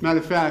weren't. Matter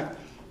of fact,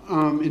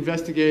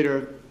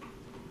 investigator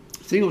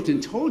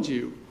Singleton told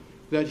you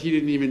that he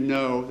didn't even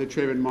know that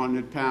Trayvon Martin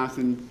had passed,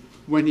 and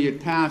when he had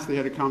passed, they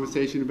had a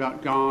conversation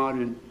about God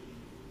and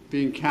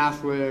being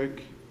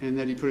Catholic, and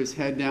that he put his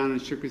head down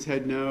and shook his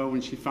head no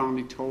when she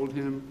finally told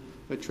him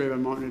that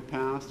Trayvon Martin had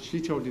passed. She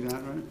told you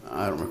that, right?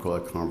 I don't recall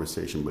that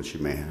conversation, but she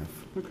may have.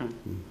 Okay.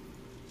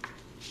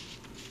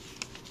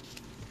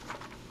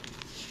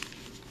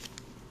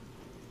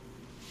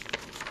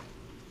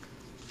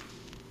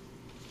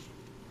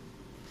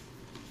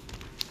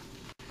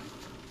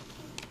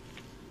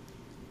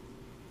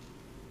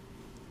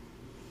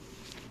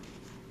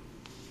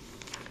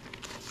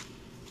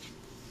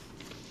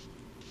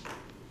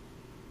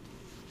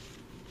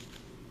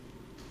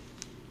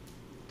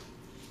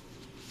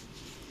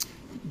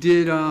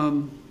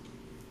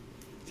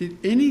 Did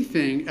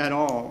anything at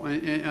all,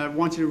 and I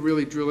want you to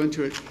really drill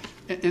into it,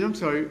 and I'm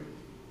sorry,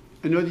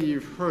 I know that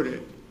you've heard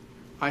it.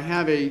 I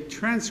have a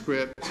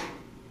transcript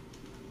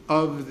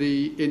of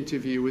the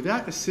interview. Would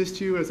that assist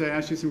you as I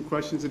ask you some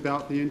questions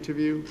about the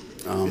interview?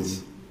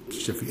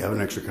 If you have an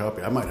extra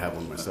copy, I might have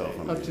one myself.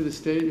 Up to the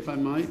state, if I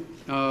might.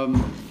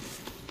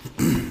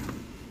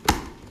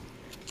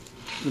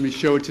 Let me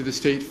show it to the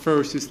state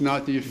first. It's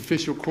not the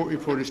official court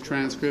reporter's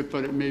transcript,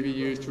 but it may be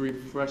used to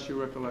refresh your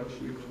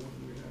recollection.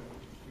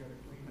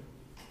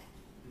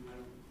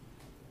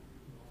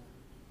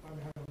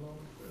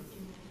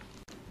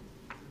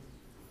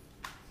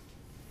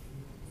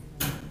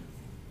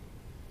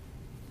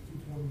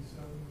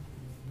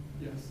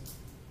 Yes.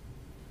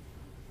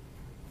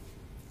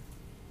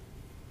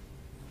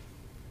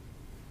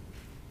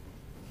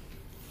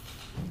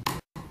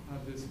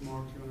 Have this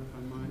marked, you want to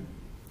find mine?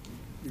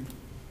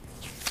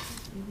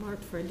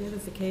 Marked for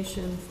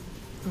identification,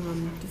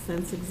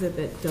 defense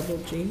exhibit double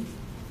G.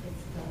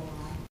 It's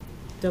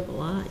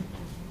Double I.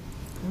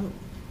 Oh,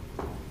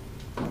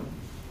 I'm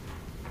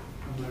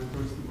going to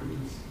approach the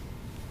witness.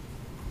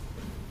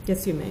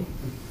 yes, you may.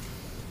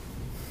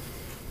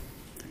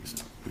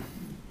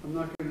 I'm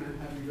not going to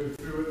have you go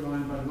through it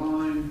line by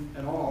line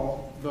at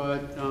all,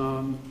 but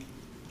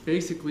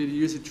basically to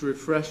use it to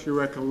refresh your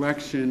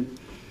recollection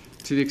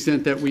to the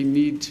extent that we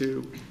need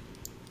to.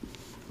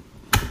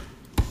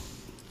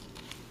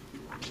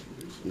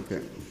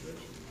 Okay.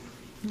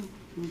 I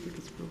don't think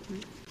it's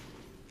appropriate.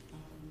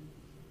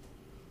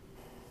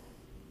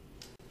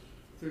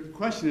 The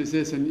question is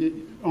this,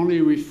 and only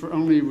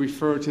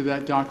refer to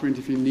that document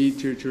if you need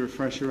to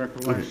refresh your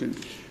recollection.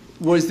 Okay.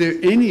 Was there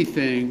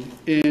anything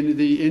in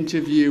the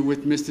interview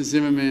with Mr.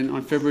 Zimmerman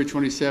on February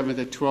 27th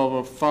at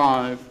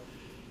 12:05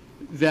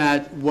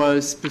 that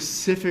was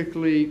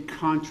specifically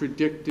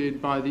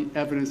contradicted by the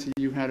evidence that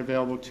you had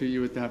available to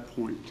you at that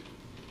point?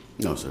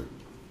 No, sir.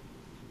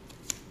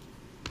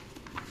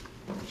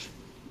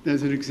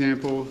 As an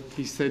example,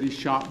 he said he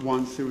shot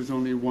once. There was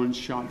only one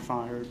shot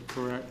fired,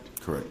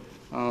 correct? Correct.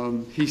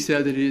 He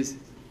said that his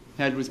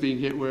head was being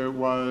hit where it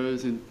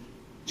was, and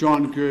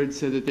John Good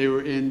said that they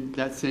were in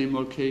that same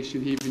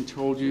location. He even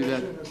told you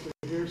that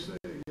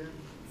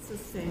It's the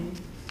same.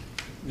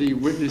 the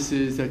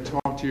witnesses that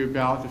talked to you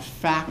about the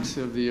facts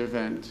of the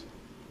event,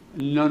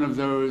 none of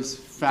those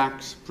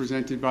facts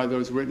presented by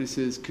those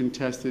witnesses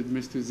contested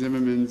Mr.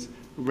 Zimmerman's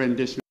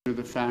rendition of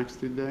the facts,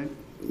 did they?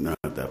 Not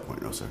at that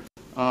point, no, sir.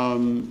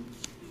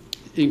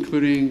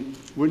 Including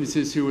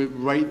witnesses who were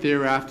right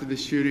there after the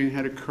shooting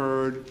had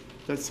occurred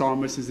that saw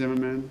Mr.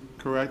 Zimmerman,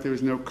 correct? There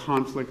was no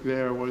conflict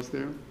there, was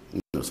there?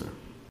 No, sir.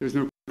 There was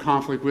no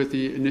conflict with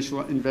the initial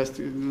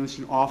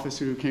investigation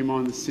officer who came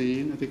on the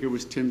scene. I think it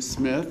was Tim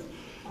Smith.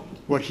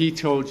 What he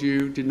told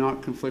you did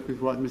not conflict with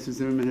what Mr.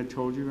 Zimmerman had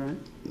told you, right?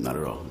 Not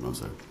at all, no,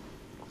 sir.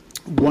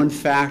 One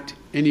fact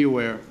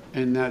anywhere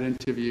in that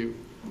interview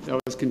that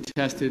was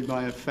contested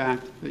by a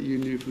fact that you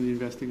knew from the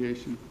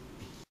investigation?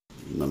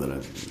 None that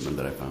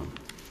I found.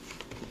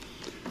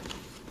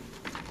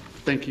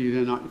 Thank you.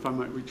 Then, if I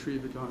might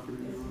retrieve the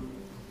document.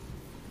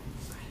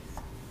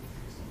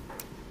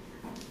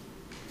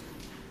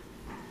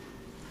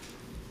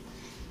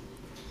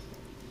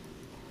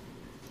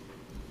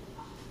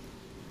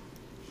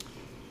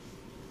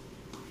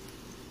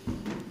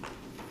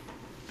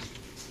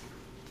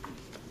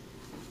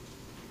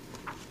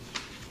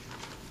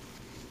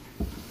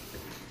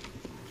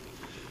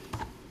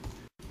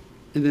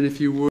 And then if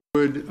you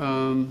would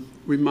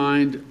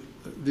remind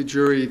the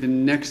jury the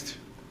next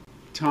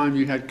time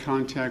you had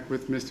contact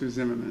with Mr.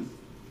 Zimmerman.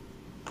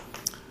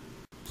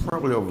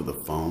 Probably over the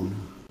phone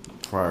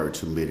prior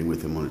to meeting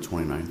with him on the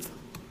 29th.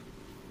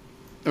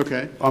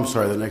 Okay. I'm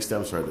sorry, the next day,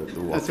 I'm sorry, the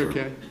walkthrough. That's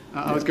okay.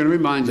 I was going to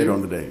remind you. Later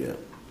on the day,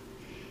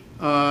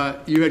 yeah.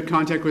 You had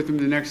contact with him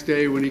the next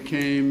day when he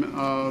came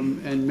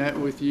and met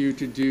with you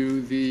to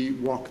do the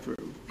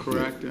walkthrough,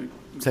 correct? Yeah.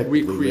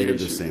 Technically later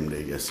the same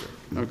day, yes, sir.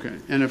 Okay.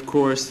 And of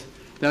course,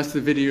 that's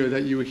the video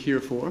that you were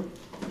here for.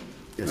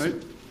 Yes, right?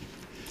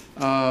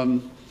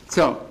 sir.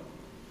 So,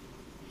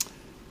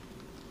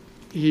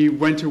 he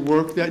went to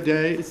work that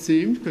day, it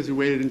seemed, because he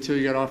waited until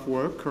you got off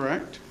work,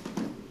 correct?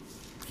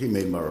 He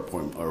made our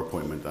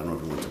appointment. I don't know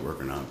if he went to work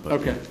or not. But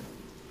okay.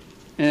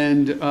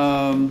 And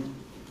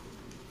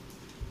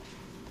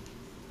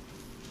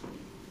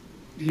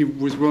he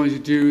was willing to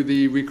do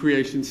the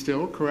recreation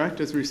still, correct,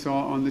 as we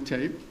saw on the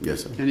tape?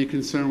 Yes, sir. Any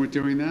concern with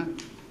doing that?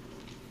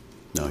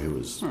 No, he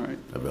was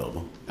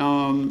available.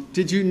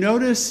 Did you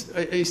notice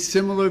a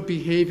similar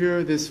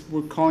behavior, this,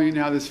 we're calling it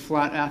now this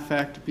flat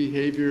affect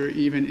behavior,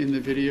 even in the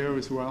video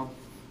as well?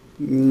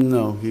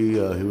 No, he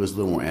was a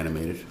little more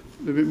animated.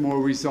 A little bit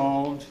more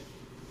resolved?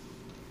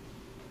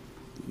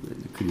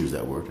 You could use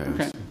that word, I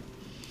guess. Okay.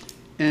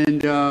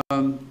 And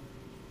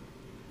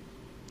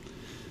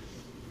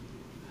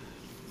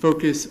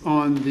focus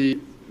on the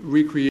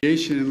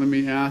recreation, and let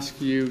me ask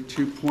you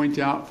to point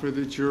out for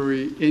the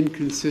jury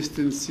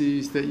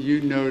inconsistencies that you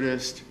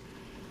noticed.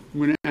 I'm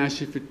going to ask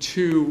you for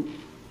two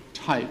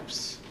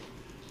types.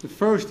 The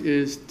first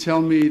is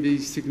tell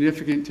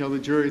the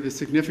jury the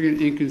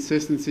significant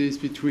inconsistencies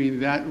between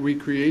that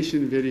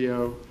recreation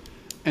video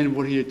and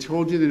what he had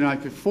told you the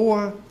night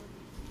before.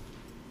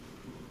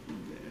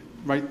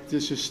 Right,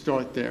 let's just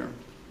start there.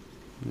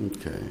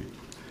 Okay.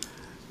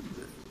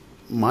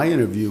 My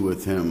interview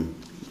with him,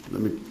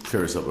 let me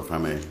clear this up if I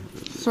may.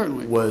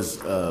 Certainly. Was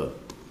a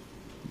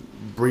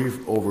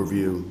brief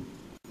overview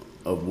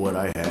of what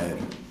I had,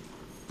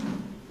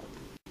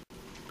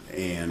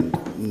 and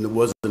it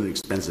wasn't an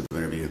expensive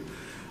interview.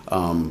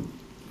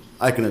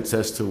 I can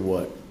attest to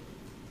what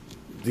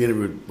the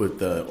interview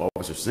with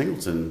Officer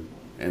Singleton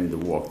and the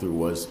walkthrough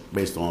was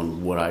based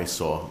on what I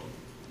saw.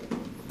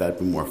 That'd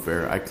be more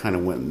fair. I kind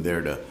of went in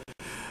there to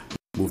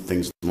move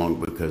things along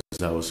because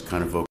I was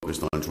kind of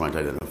focused on trying to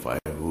identify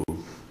who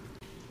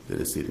the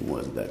decedent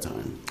was at that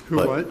time. Who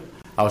But what?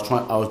 I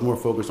was more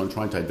focused on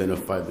trying to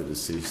identify the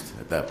deceased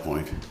at that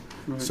point.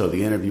 Right. So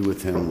the interview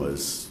with him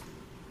was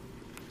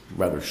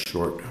rather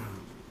short,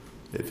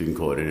 if you can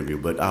call it an interview,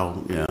 but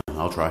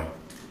I'll try.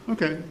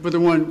 Okay, but the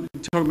one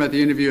talking about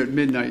the interview at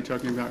midnight, you're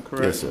talking about,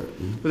 correct? Yes, sir.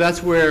 Mhm. But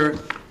that's where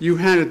you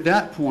had at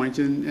that point,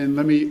 and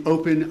let me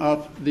open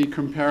up the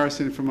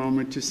comparison for a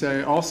moment to say,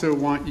 I also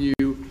want you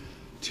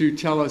to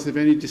tell us of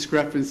any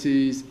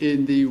discrepancies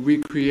in the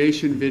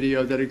recreation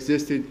video that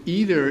existed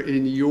either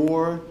in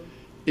your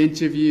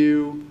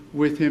interview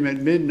with him at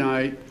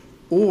midnight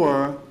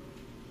or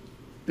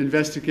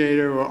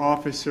investigator or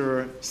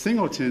officer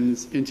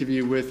Singleton's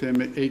interview with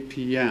him at 8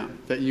 p.m.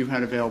 that you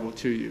had available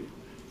to you.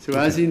 So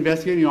as the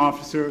investigating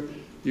officer,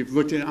 you've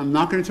looked at, I'm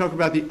not going to talk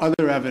about the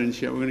other evidence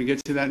yet, we're going to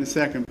get to that in a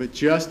second, but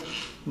just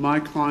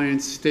my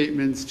client's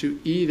statements to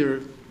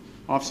either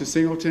Officer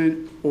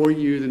Singleton or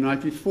you the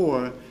night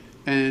before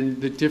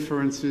and the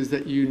differences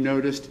that you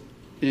noticed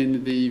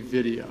in the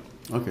video.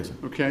 Okay, sir.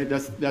 Okay,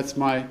 that's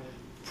my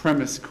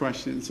premise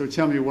question. So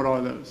tell me, what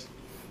are those?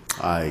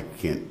 I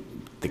can't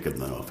think of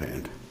none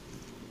offhand.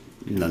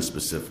 None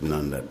specific,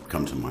 none that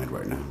come to mind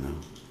right now,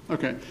 no.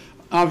 Okay.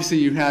 Obviously,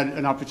 you had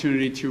an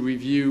opportunity to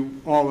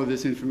review all of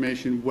this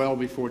information well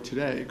before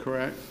today,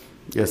 correct?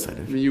 Yes, I I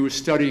did. mean, you were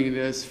studying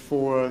this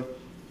from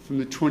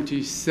the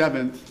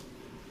 27th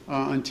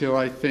until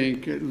I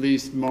think at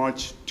least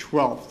March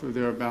 12th or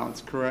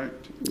thereabouts,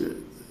 correct?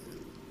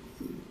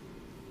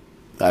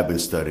 I've been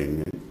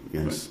studying it,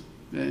 yes.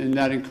 And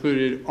that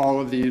included all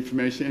of the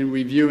information and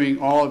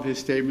reviewing all of his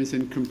statements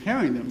and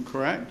comparing them,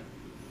 correct?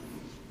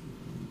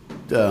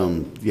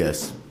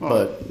 Yes,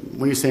 but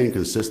when you're saying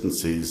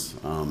inconsistencies,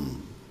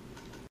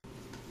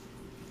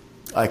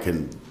 I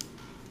can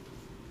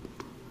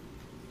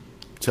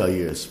tell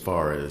you as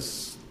far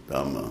as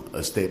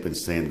a statement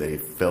saying they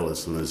fell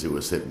as soon as he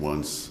was hit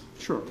once.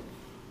 Sure.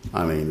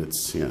 I mean,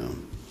 it's,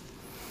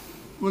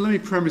 Well, let me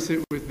premise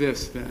it with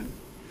this then.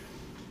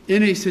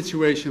 In a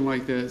situation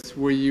like this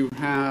where you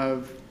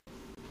have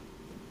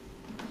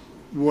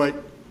what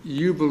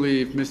you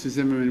believe Mr.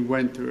 Zimmerman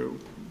went through,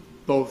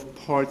 both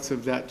parts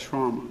of that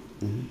trauma,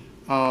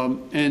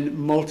 and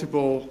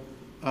multiple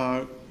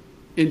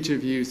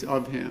interviews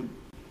of him,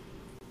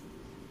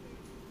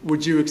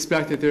 would you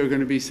expect that there are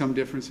going to be some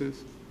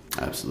differences?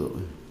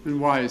 Absolutely. And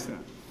why is that?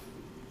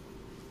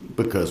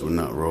 Because we're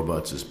not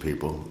robots as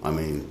people. I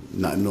mean,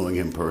 not knowing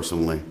him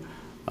personally,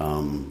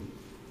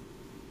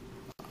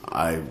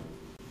 I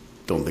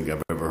don't think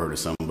I've ever heard of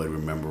somebody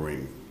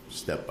remembering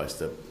step by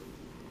step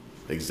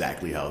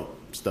exactly how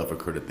stuff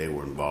occurred that they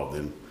were involved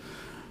in,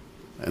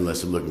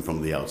 unless you're looking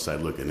from the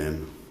outside looking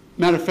in.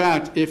 Matter of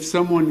fact, if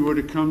someone were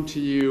to come to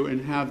you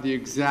and have the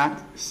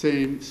exact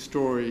same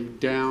story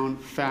down,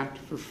 fact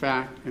for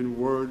fact, and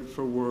word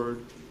for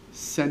word,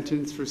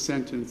 sentence for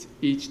sentence,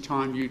 each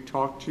time you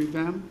talk to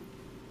them,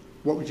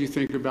 what would you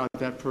think about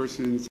that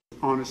person's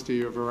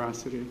honesty or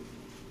veracity?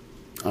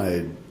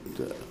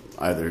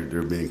 Either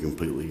they're being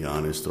completely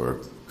honest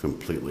or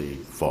completely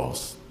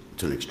false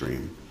to an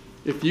extreme.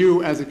 If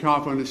you, as a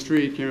cop on the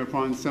street, came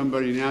upon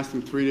somebody and asked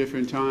them 3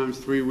 different times,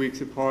 3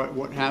 weeks apart,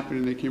 what happened,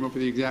 and they came up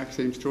with the exact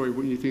same story,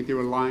 wouldn't you think they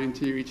were lying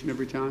to you each and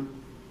every time?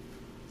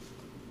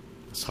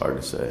 It's hard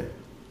to say.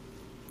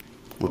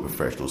 I'm a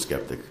professional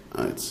skeptic.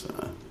 It's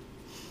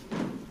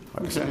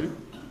hard to say. Okay.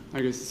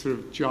 I guess it's sort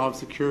of job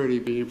security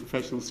being a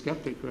professional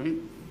skeptic, right?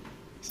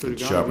 Sort of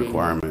It's a gotta job be.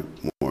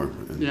 requirement more.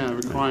 Yeah,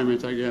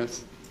 requirement, I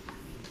guess.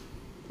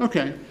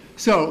 Okay.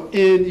 So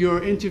in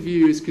your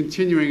interviews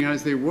continuing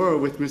as they were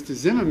with Mr.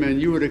 Zimmerman,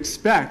 you would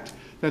expect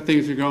that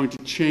things are going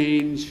to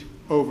change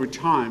over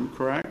time,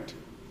 correct?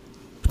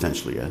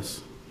 Potentially,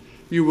 yes.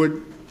 You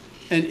would,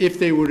 and if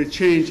they were to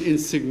change in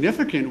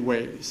significant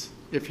ways,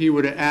 if he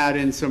were to add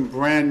in some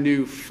brand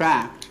new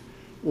fact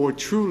or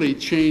truly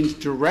change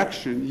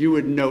direction, you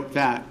would note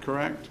that,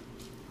 correct?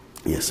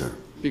 Yes, sir.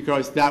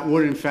 Because that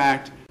would in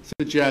fact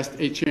suggest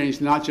a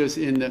change not just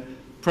in the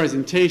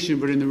presentation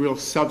but in the real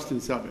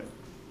substance of it.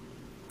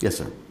 Yes,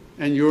 sir.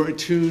 And you're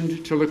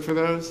attuned to look for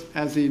those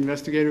as the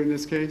investigator in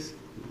this case?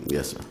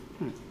 Yes, sir.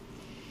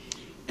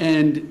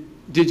 And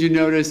did you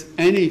notice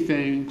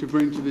anything to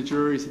bring to the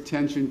jury's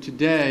attention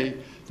today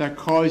that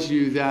caused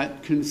you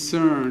that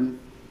concern,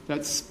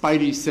 that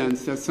spidey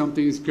sense that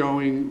something's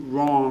going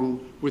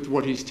wrong with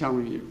what he's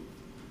telling you?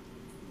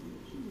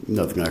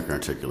 Nothing I can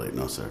articulate,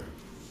 no, sir.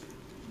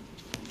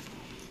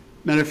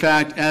 Matter of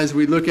fact, as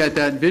we look at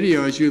that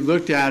video, as you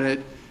looked at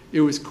it,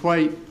 it was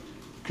quite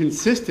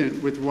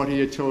consistent with what he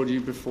had told you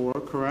before,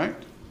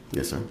 correct?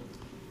 Yes, sir.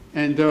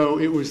 And though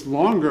it was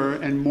longer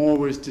and more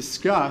was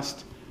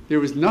discussed, there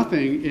was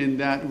nothing in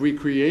that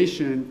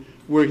recreation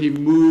where he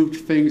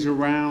moved things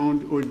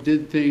around or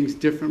did things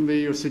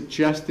differently or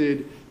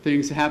suggested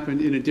things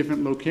happened in a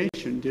different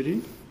location, did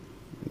he?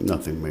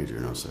 Nothing major,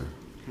 no, sir.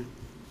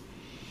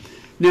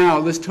 Now,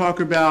 let's talk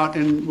about,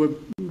 and we're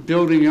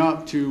building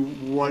up to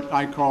what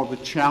I call the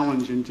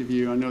challenge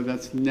interview. I know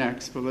that's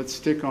next, but let's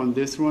stick on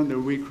this one, the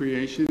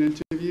recreation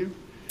interview.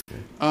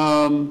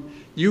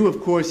 You,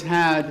 of course,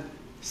 had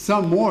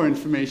some more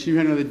information. You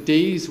had another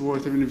day's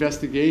worth of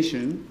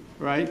investigation,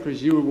 right?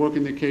 Because you were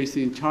working the case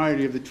the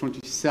entirety of the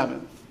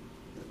 27th,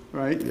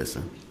 right? Yes,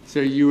 sir. So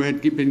you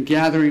had been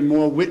gathering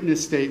more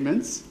witness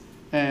statements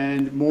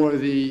and more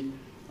of the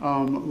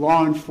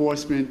law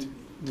enforcement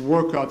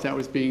workup that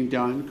was being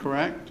done,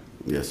 correct?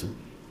 Yes, sir.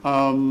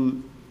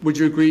 Would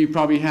you agree you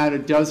probably had a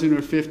dozen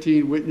or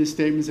 15 witness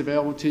statements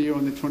available to you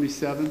on the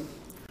 27th?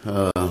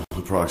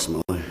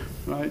 Approximately.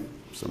 Right?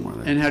 Somewhere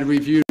there. And had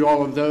reviewed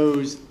all of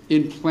those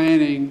in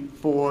planning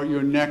for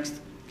your next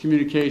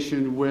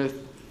communication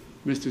with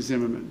Mr.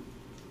 Zimmerman?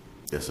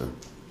 Yes, sir.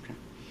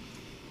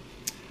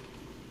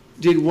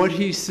 Did what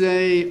he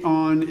say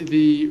on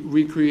the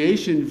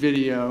recreation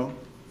video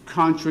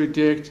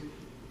contradict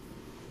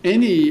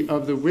any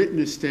of the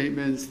witness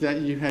statements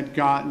that you had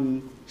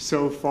gotten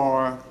so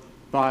far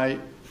by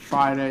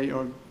Friday,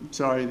 or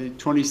sorry, the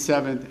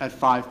 27th at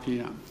 5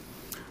 p.m.?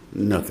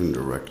 Nothing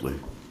directly.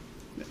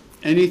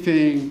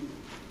 Anything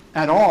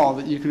at all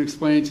that you can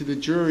explain to the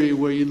jury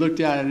where you looked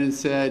at it and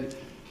said,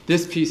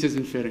 this piece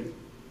isn't fitting?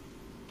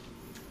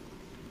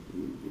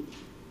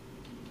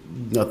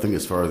 Nothing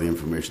as far as the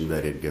information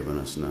that he'd given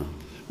us, no.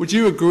 Would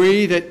you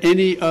agree that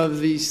any of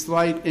the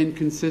slight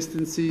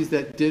inconsistencies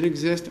that did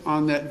exist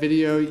on that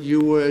video you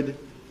would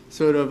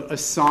sort of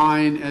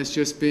assign as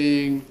just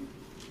being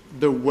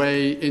the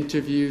way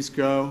interviews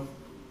go?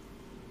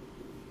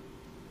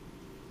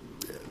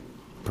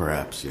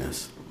 Perhaps,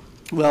 yes.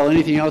 Well,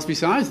 anything else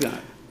besides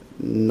that?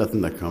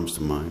 Nothing that comes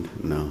to mind,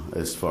 no.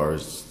 As far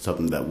as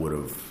something that would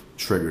have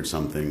triggered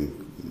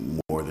something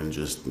more than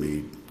just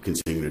me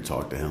continuing to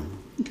talk to him.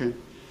 Okay.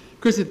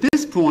 Because at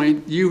this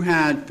point, you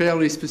had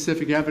fairly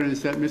specific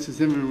evidence that Mr.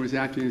 Zimmerman was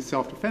acting in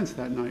self-defense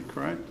that night,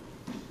 correct?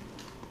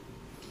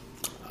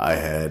 I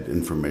had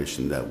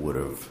information that would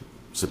have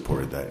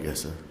supported that,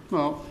 yes, sir.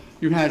 Well,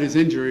 you had his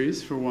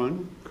injuries, for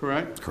one,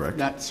 correct? Correct.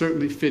 That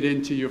certainly fit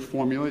into your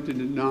formula, did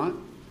it not?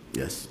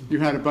 Yes. You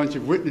had a bunch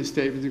of witness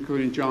statements,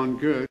 including John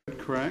Good,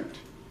 correct?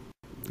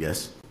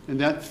 Yes. And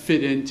that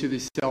fit into the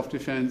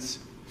self-defense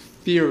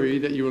theory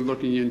that you were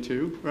looking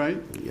into, right?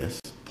 Yes.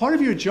 Part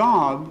of your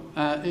job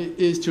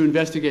is to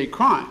investigate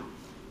crime,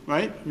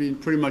 right? I mean,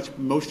 pretty much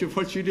most of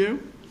what you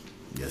do.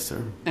 Yes,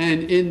 sir.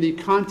 And in the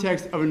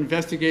context of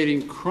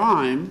investigating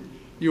crime,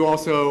 you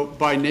also,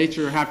 by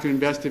nature, have to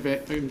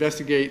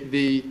investigate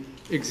the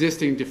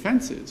existing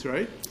defenses,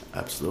 right?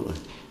 Absolutely.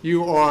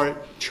 You are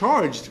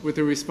charged with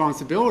the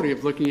responsibility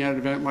of looking at an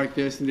event like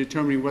this and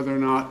determining whether or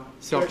not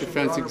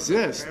self-defense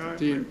exists.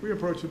 May we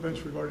approach the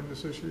bench regarding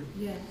this issue?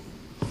 Yes.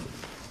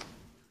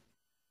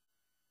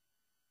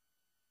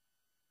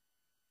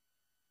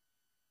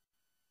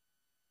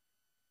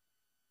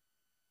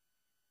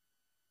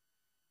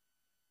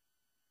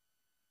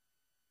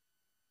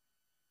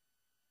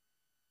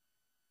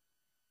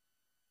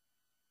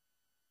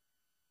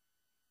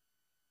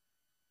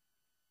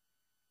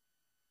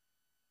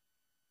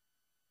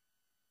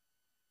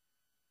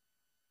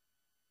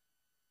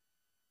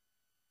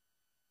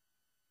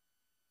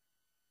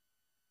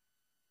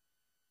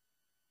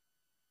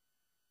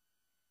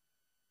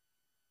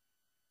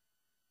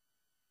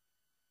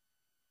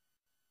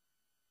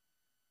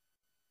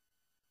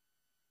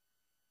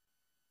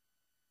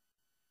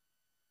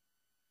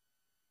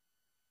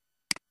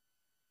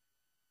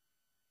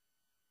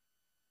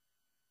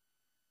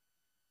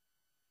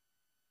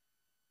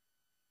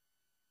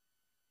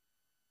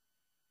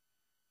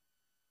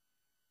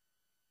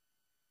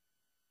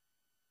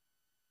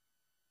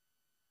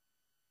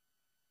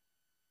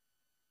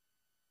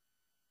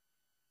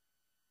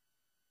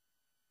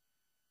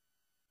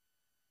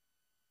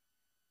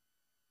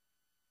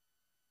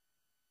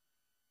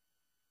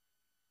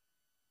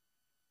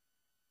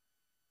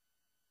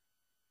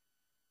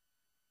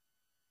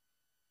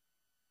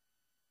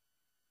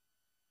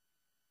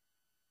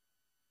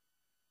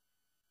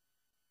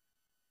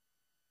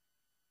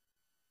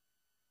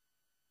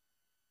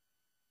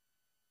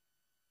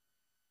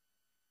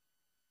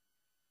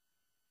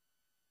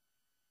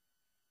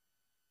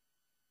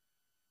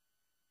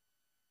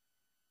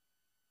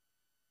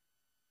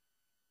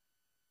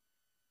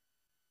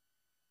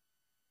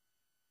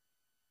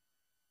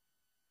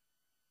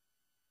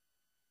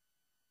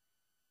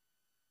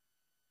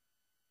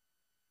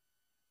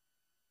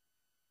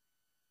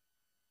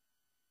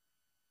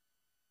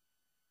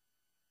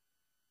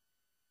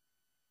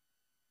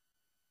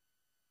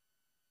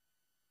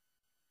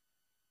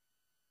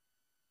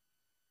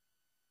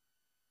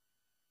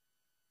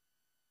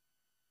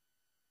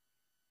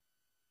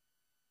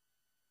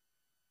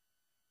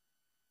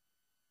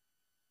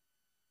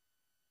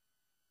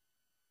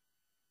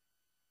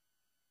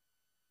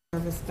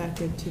 Service back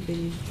into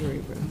the jury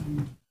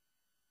room.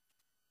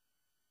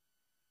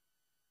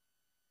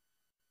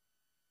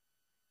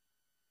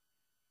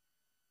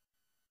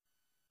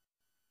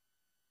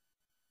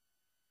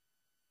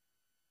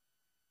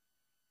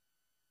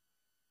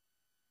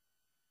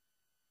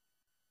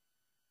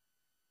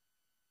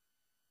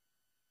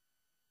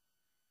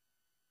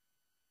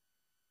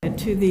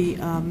 To the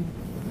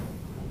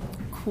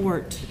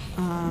court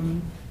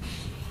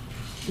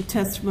the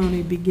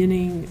testimony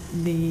beginning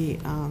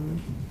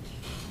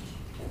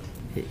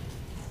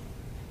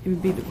it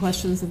would be the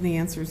questions and the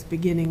answers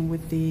beginning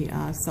with the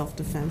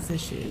self-defense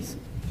issues.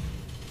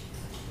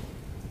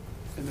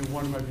 And the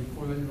one right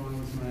before that, Your Honor,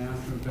 was when I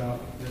asked him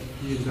about that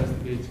he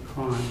investigates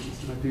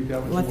crimes. And I think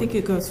that was. Well, I think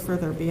it goes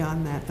further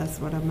beyond that. That's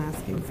what I'm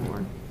asking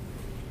for.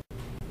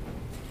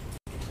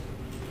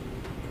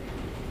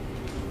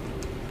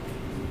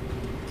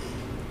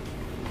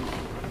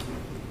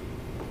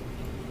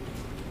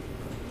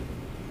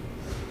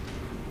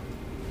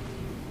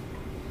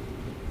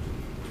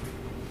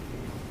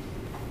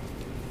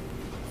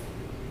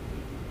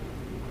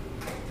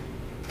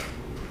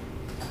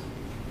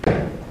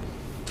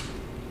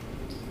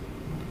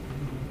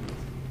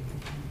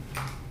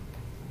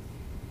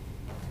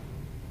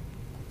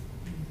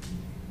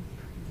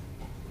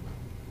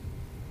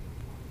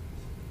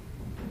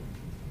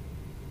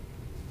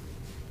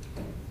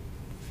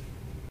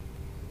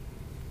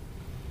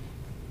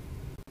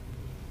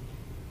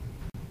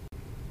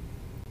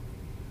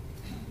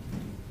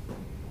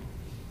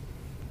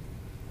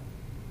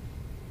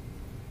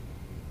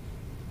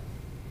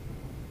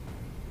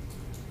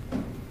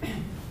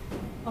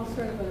 I'll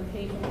start on a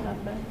page and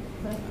have that.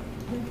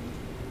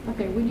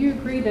 Okay, would you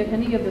agree that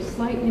any of the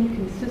slight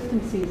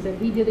inconsistencies that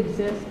did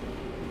exist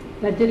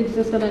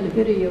on the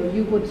video,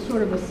 you would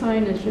sort of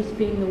assign as just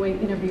being the way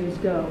interviews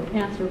go?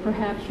 Answer,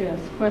 perhaps yes.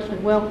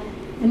 Question, well,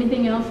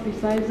 anything else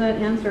besides that?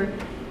 Answer,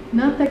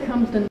 not that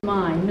comes to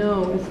mind,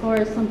 no, as far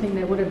as something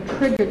that would have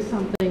triggered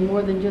something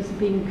more than just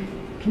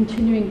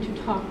continuing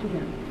to talk to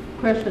him.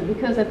 Question,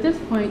 because at this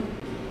point,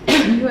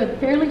 you had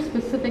fairly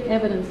specific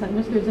evidence that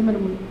Mr.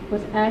 Zimmerman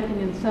was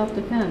acting in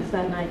self-defense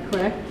that night,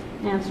 correct?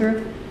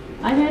 Answer,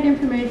 I had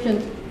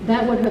information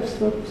that would have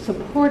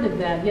supported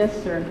that,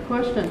 yes, sir.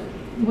 Question,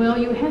 well,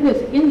 you had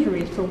his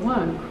injuries for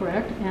one,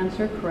 correct?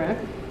 Answer,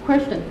 correct.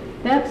 Question,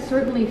 that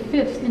certainly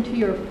fits into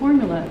your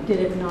formula, did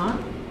it not?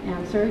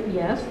 Answer,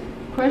 yes.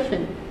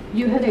 Question,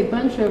 you had a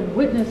bunch of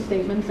witness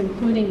statements,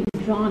 including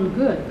John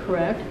Good,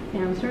 correct?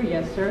 Answer,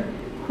 yes, sir.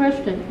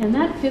 Question, and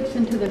that fits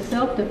into the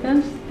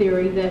self-defense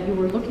theory that you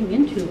were looking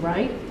into,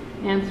 right?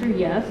 Answer,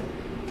 yes.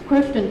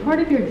 Question, part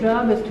of your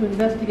job is to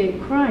investigate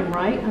crime,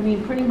 right? I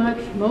mean, pretty much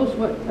most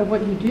of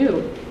what you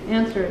do.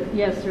 Answer,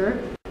 yes,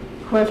 sir.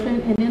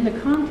 Question, and in the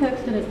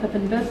context of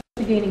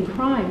investigating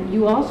crime,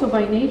 you also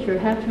by nature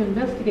have to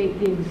investigate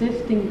the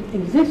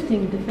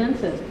existing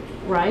defenses,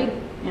 right?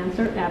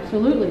 Answer,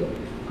 absolutely.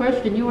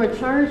 Question, you are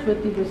charged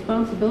with the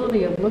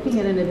responsibility of looking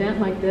at an event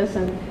like this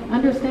and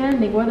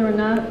understanding whether or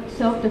not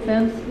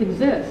self-defense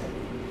exists.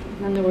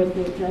 And there was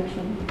the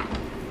objection.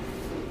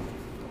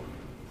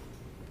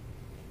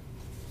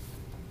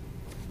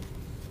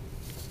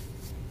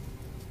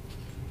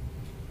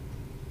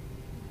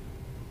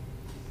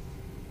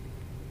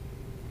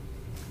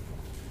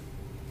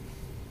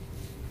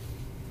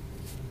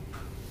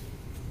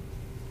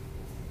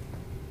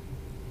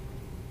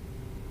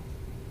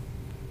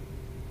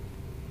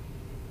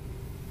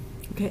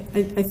 Okay,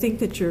 I think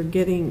that you're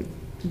getting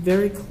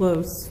very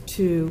close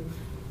to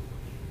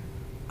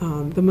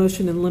the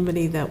motion in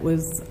limine that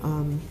was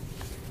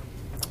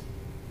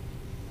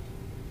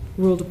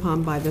ruled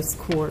upon by this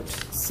court.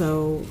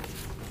 So,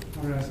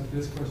 I'm going to ask if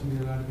this question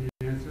be allowed to be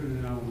answered, and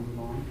then I will move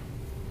on.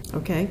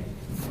 Okay.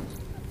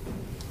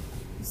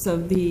 So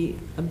the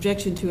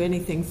objection to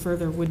anything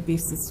further would be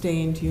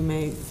sustained. You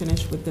may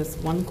finish with this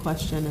one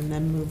question and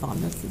then move on.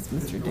 This is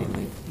Mr.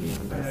 Daly.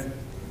 I had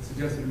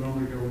suggested a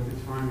moment ago with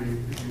the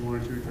timing, if you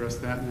wanted to address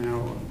that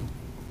now.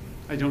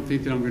 I don't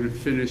think that I'm going to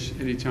finish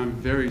anytime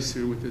very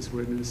soon with this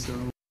witness, so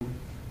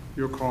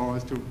your call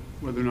as to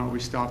whether or not we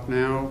stop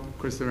now,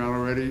 because they're out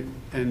already,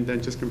 and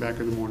then just come back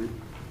in the morning.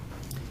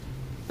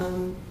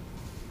 I'm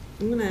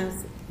going to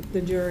ask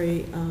the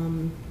jury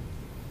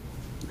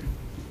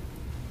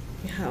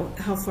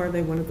how far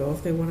they want to go,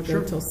 if they want to go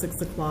until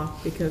 6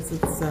 o'clock, because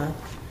it's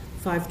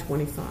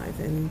 5:25.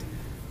 And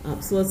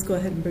so let's go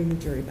ahead and bring the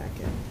jury back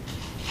in.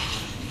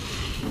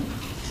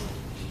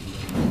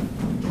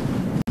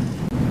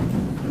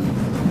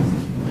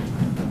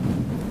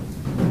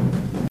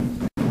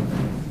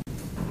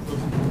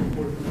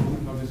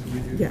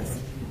 Yes.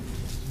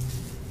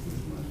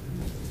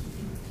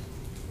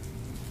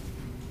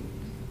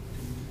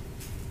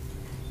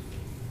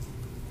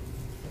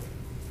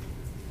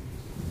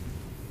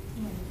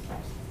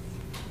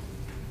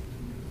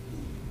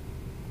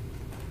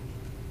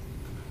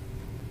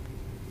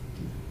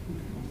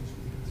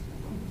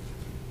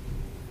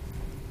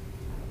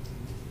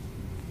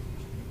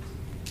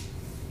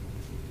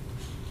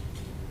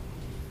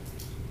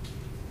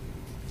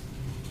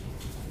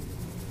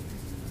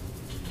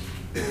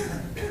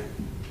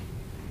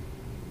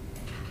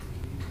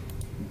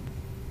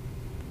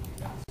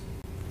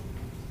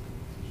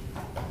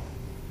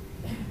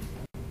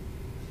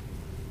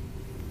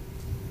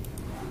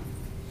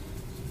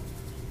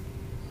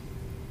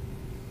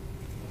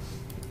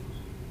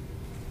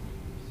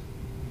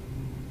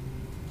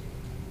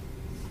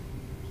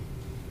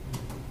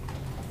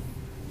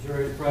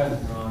 Jury is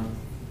present, Your Honor.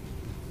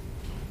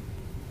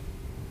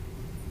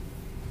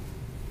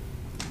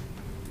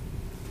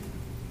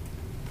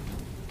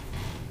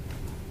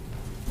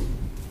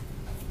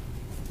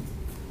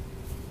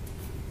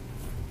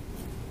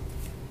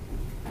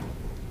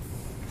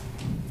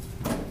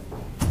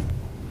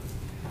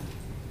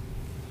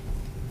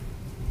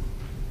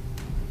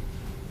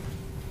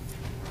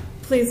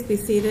 Please be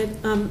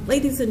seated.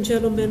 Ladies and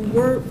gentlemen,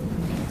 we're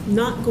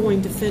not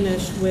going to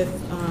finish with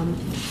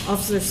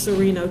Officer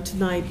Serino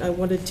tonight. I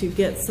wanted to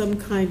get some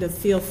kind of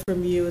feel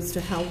from you as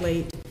to how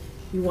late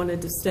you wanted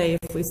to stay.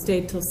 If we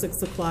stayed till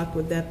 6 o'clock,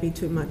 would that be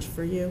too much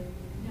for you?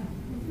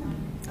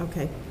 No.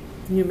 Okay,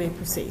 you may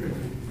proceed.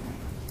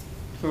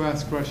 The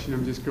last question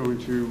I'm just going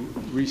to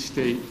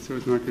restate, so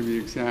it's not going to be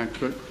exact,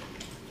 but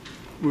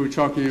we were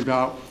talking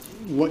about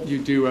what you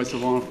do as a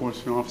law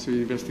enforcement officer.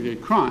 You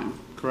investigate crime,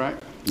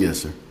 correct?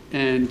 Yes, sir.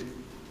 And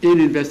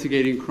in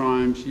investigating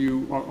crimes,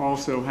 you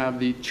also have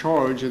the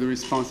charge or the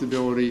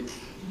responsibility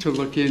to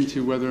look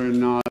into whether or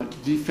not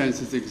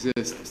defenses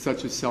exist,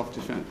 such as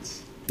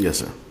self-defense. Yes,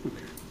 sir.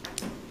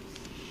 Okay.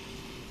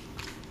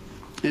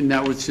 And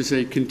that was just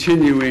a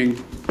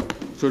continuing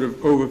sort of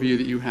overview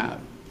that you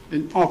have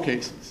in all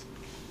cases.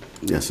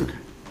 Yes, sir. Okay.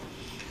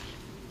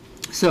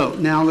 So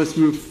now let's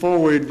move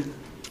forward.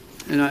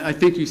 And I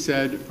think you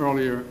said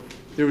earlier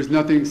there was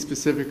nothing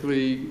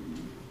specifically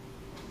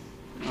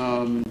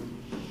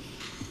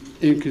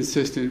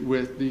inconsistent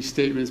with the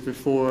statements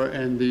before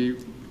and the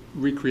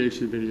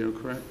recreation video,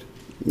 correct?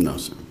 No,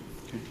 sir.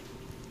 Okay.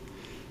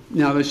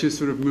 Now let's just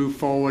sort of move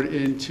forward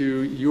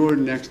into your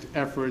next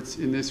efforts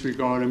in this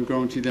regard. I'm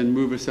going to then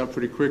move us up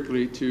pretty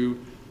quickly to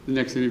the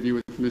next interview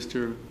with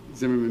Mr.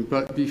 Zimmerman.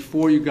 But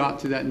before you got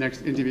to that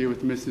next interview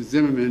with Mr.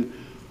 Zimmerman,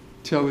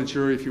 tell the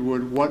jury, if you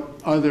would,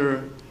 what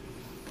other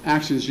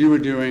actions you were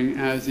doing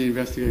as the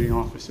investigating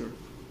officer.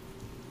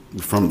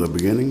 From the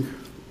beginning?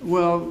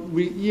 Well,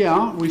 we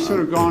sort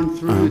of gone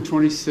through the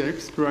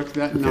 26th, correct,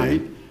 that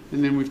night,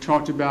 and then we've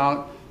talked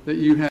about that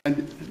you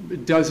had a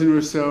dozen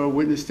or so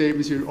witness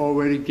statements you had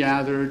already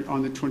gathered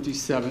on the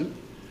 27th,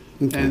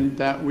 and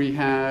that we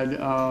had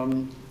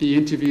the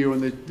interview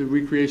and the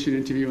recreation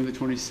interview on the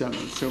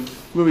 27th. So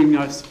moving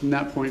us from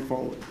that point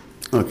forward.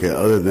 Okay,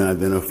 other than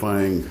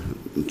identifying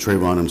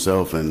Trayvon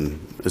himself,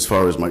 and as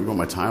far as my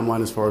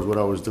timeline, as far as what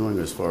I was doing,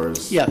 as far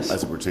as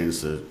as it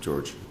pertains to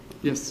George.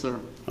 Yes, sir.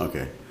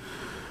 Okay.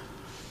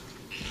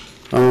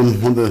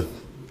 On the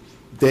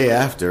day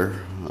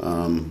after,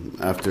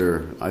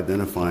 after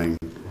identifying,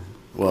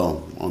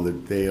 well, on the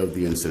day of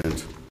the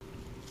incident,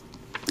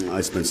 I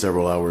spent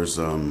several hours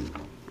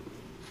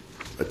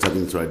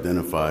attempting to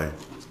identify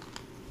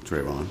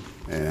Trayvon,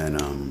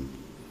 and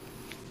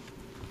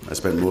I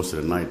spent most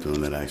of the night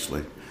doing that,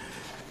 actually.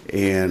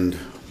 And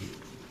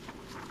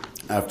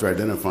after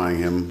identifying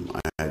him, I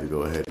had to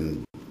go ahead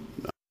and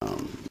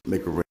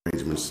make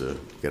arrangements to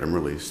get him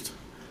released.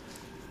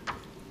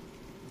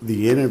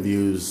 The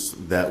interviews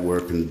that were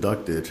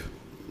conducted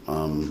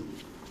in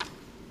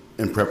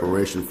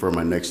preparation for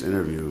my next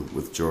interview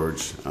with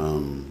George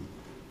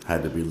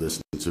had to be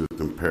listened to,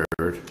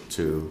 compared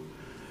to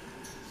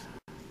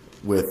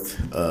with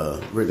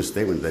a written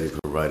statement that he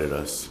provided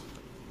us.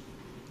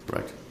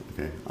 Correct.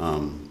 Okay.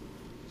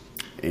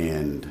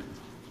 And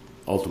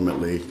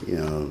ultimately, you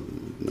know,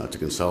 not to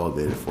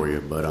consolidate it for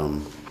you, but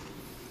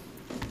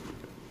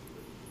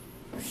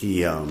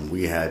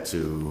we had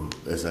to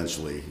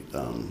essentially.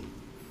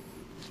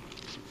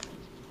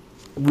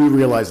 We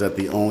realized that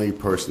the only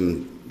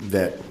person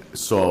that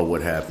saw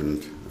what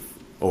happened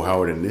or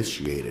how it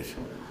initiated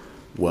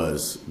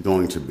was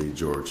going to be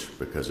George,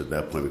 because at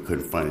that point we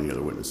couldn't find any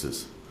other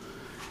witnesses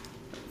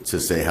to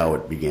say how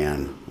it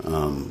began,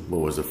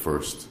 what was the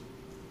first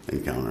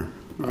encounter.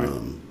 Right.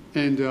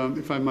 And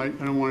if I might,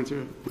 I don't want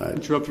to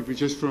interrupt you for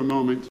just for a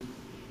moment,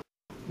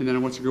 and then I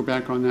want to go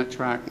back on that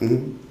track.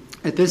 Mm-hmm.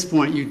 At this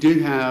point, you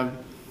did have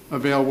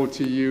available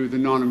to you the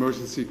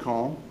non-emergency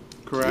call,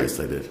 correct? Yes,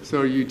 I did.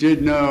 So you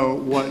did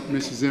know what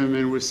Mr.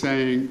 Zimmerman was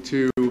saying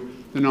to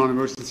the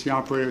non-emergency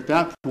operator at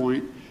that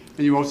point,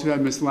 and you also had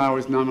Ms.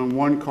 Lauer's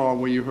 911 call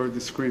where you heard the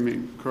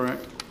screaming,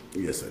 correct?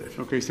 Yes, I did.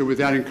 Okay, so with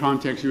that in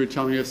context, you were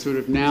telling us sort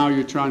of now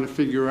you're trying to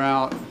figure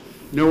out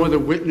no other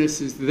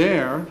witnesses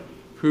there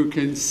who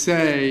can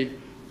say,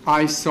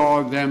 I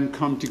saw them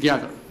come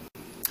together.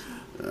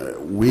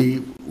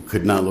 We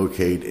could not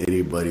locate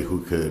anybody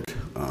who could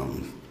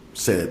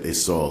say that they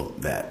saw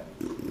that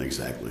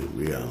exactly.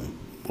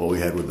 All we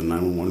had were the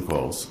 911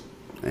 calls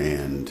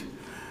and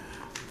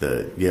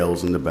the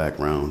yells in the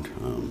background,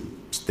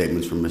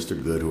 statements from Mr.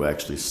 Good, who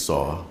actually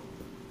saw,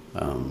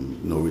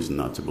 no reason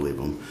not to believe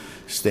him,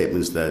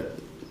 statements that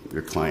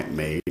your client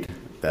made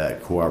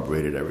that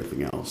corroborated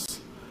everything else.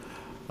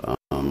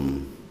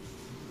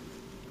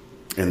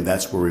 And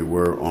that's where we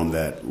were on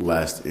that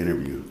last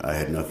interview. I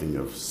had nothing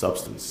of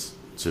substance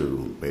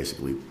to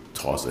basically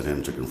toss at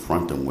him, to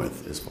confront him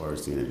with as far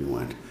as the interview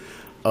went,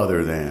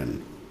 other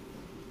than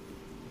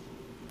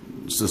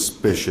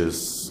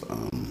suspicious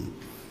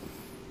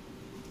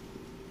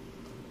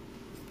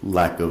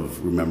lack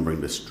of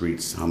remembering the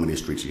streets, how many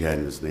streets he had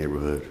in his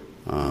neighborhood,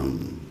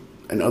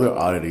 and other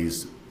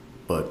oddities,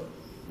 but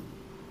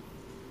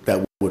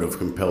that would have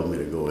compelled me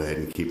to go ahead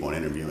and keep on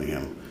interviewing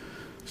him.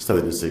 Stuff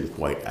that just didn't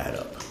quite add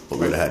up, but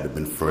would have had to have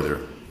been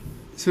further.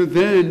 So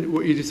then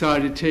what you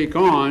decided to take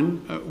on,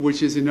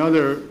 which is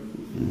another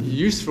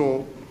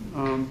useful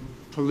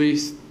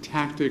police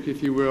tactic,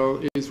 if you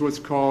will, is what's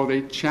called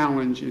a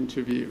challenge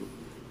interview,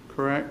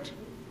 correct?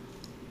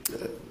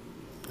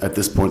 At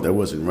this point, I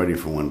wasn't ready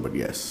for one, but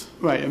yes.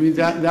 Right, I mean,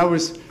 that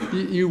was,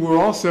 you were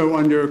also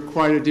under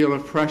quite a deal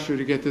of pressure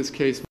to get this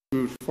case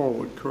moved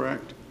forward,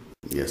 correct?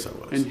 Yes, I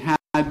was. And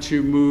had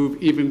to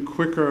move even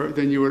quicker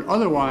than you would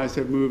otherwise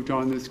have moved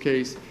on this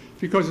case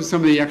because of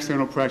some of the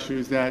external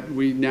pressures that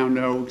we now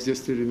know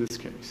existed in this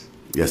case.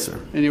 Yes, sir.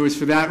 And it was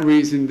for that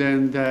reason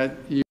then that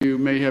you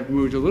may have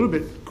moved a little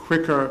bit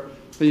quicker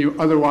than you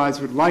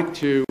otherwise would like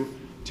to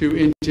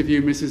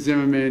interview Mrs.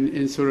 Zimmerman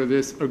in sort of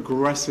this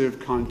aggressive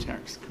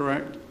context,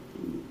 correct?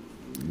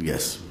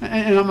 Yes.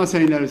 And I'm not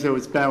saying that as though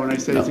it's bad when I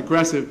say No. it's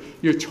aggressive.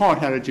 You're taught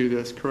how to do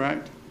this,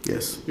 correct?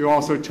 Yes. You're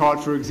also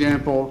taught, for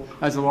example,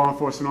 as a law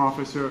enforcement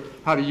officer,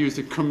 how to use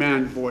the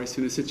command voice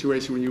in a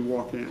situation when you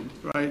walk in,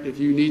 right? If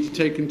you need to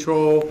take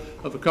control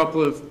of a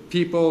couple of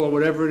people or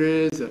whatever it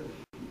is,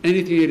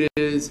 anything it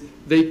is,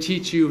 they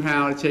teach you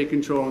how to take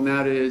control, and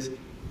that is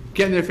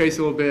get in their face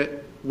a little bit,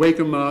 wake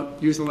them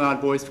up, use a loud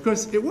voice,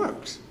 because it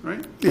works,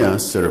 right? Yeah,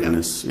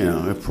 assertiveness, you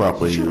know, if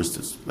properly used,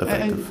 is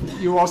effective.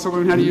 And you also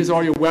learn how to use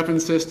all your weapon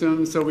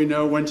systems, so we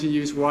know when to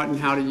use what and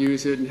how to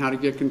use it and how to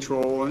get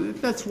control. And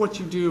that's what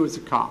you do as a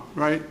cop,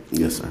 right?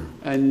 Yes, sir.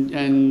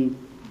 And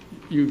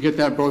you get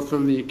that both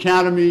from the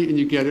academy and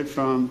you get it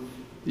from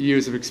the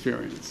years of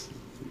experience.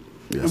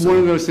 Yes, And sir. one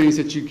of those things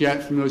that you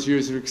get from those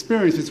years of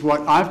experience is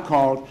what I've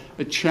called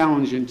a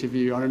challenge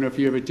interview. I don't know if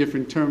you have a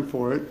different term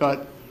for it,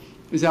 but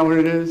is that what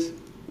it is?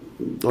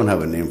 Don't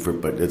have a name for it,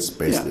 but it's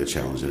basically a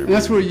challenge interview. And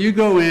that's where you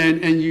go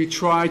in and you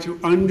try to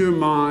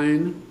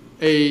undermine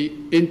a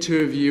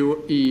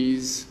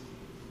interviewee's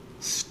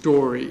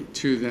story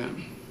to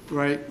them,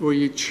 right? Where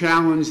you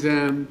challenge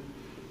them,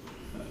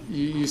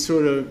 you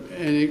sort of,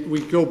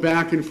 we go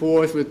back and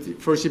forth with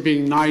first you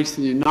being nice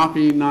and you're not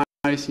being nice,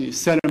 and you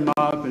set them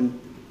up and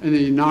then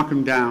you knock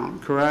them down,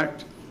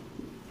 correct?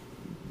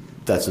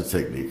 That's a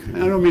technique.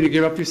 And I don't mean to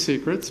give up your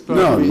secrets, but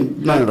No, I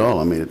mean, not at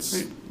all. I mean,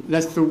 it's...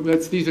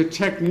 these are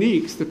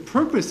techniques, the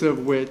purpose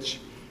of which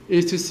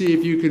is to see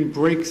if you can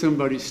break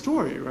somebody's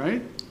story,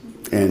 right?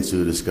 And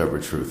to discover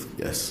truth,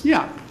 yes.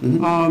 Yeah.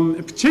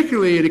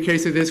 Particularly in a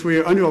case of this where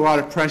you're under a lot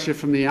of pressure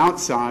from the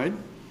outside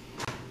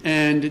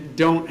and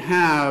don't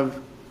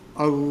have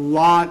a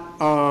lot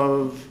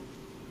of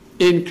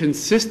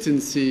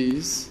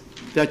inconsistencies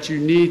that you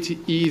need to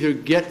either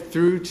get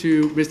through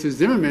to Mr.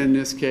 Zimmerman in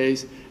this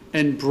case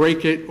and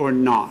break it or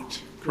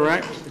not,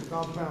 correct? It's a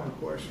compound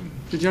question.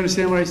 Did you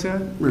understand what I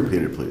said?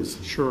 Repeat it, please.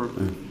 Sure.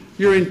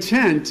 Your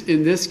intent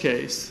in this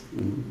case,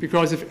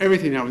 because of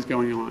everything that was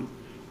going on,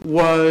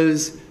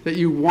 was that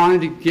you wanted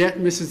to get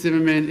Mrs.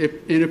 Zimmerman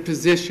in a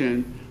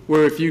position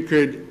where if you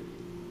could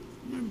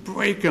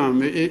break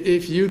him,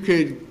 if you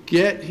could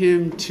get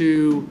him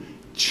to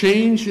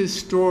change his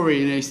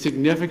story in a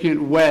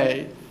significant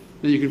way,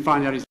 then you can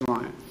find out he's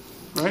lying,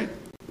 right?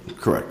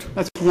 Correct.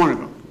 That's one of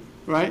them,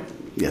 right?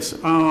 Yes, sir.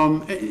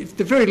 At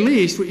the very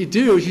least, what you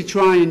do is you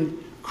try and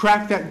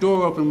crack that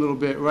door open a little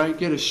bit, right?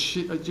 Get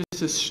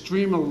just a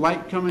stream of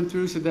light coming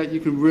through so that you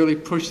can really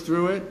push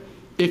through it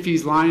if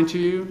he's lying to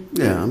you.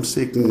 Yeah, I'm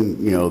seeking,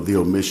 you know, the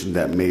omission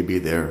that may be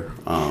there,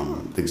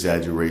 the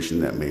exaggeration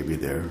that may be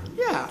there.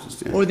 Yeah.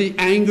 Just, yeah. Or the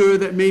anger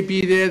that may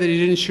be there that he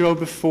didn't show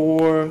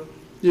before,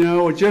 you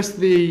know, or just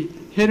the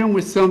hit him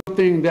with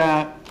something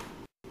that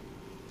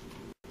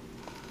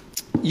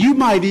you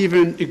might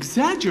even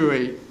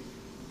exaggerate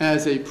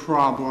as a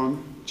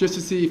problem just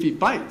to see if he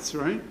bites,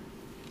 right?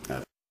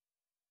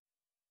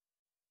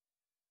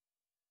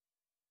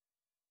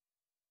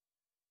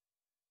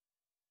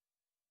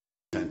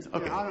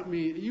 Okay. I don't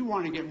mean, you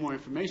want to get more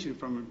information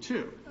from him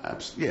too.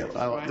 Yeah,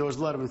 Right. there was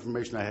a lot of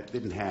information I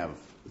didn't have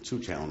to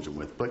challenge him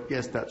with, but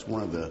yes, that's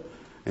one of the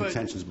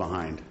intentions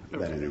behind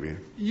that interview.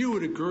 You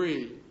would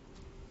agree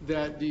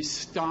that the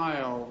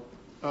style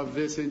of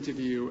this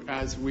interview,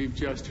 as we've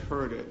just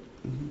heard it,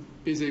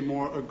 is a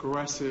more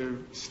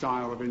aggressive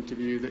style of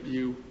interview that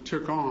you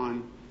took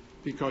on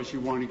because you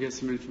wanted to get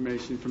some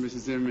information from Mrs.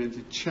 Zimmerman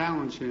to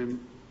challenge him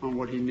on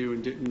what he knew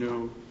and didn't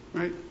know,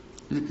 right?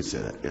 You could say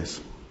that, yes.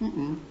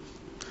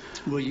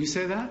 Will you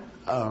say that?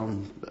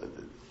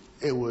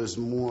 It was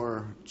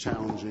more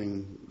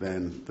challenging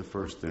than the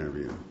first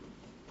interview.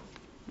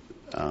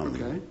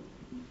 Okay.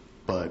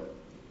 But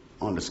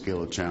on the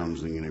scale of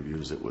challenging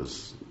interviews, it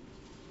was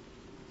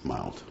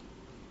mild.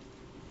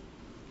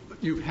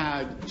 You've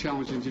had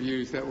challenge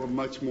interviews that were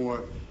much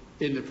more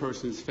in the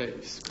person's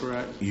face,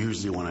 correct?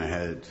 Usually when I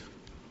had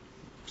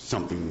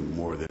something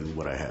more than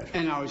what I had.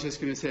 And I was just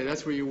going to say,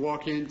 that's where you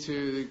walk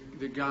into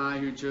the guy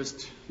who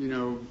just, you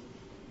know,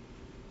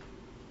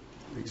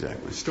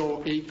 Exactly.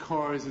 stole 8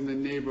 cars in the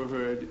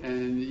neighborhood,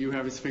 and you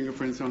have his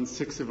fingerprints on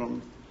 6 of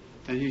them,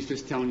 and he's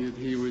just telling you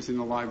that he was in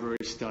the library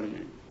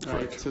studying.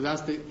 Right? Correct. So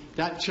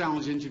that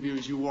challenge interview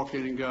is you walk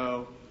in and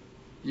go,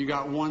 you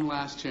got one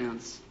last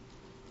chance.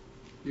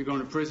 You're going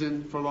to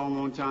prison for a long,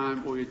 long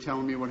time, or you're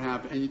telling me what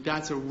happened. And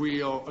that's a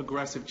real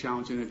aggressive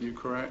challenge interview,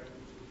 correct?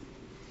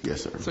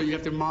 Yes, sir. So you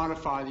have to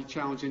modify the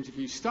challenge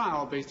interview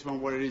style based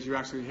upon what it is you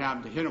actually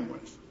have to hit him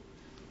with.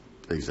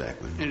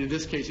 Exactly. And in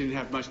this case, you didn't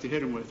have much to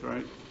hit him with,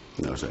 right?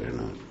 No, sir, I did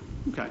not.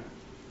 Okay.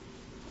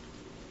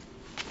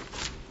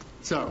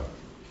 So,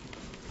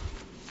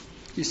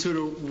 you sort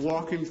of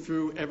walk him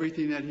through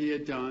everything that he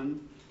had done.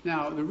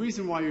 Now, the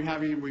reason why you're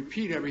having him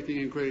repeat everything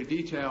in greater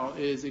detail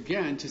is,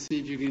 again, to see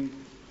if you can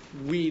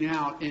wean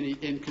out any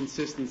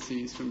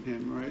inconsistencies from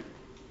him, right?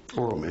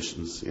 Or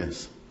omissions,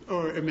 yes.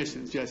 Or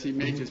omissions, yes. He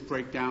may just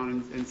break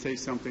down and say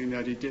something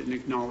that he didn't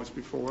acknowledge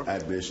before.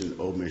 Admission,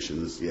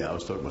 omissions, yeah, I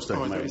was talking about stuff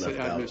Oh, I you thought might you have said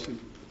left admission.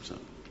 out. So,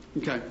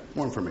 Okay.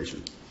 more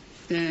information.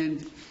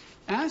 And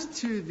as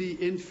to the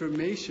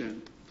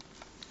information,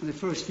 in the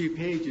first few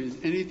pages,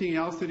 anything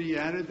else that he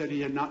added that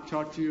he had not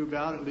talked to you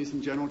about, at least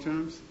in general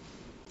terms?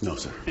 No,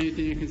 sir.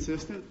 Anything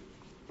inconsistent?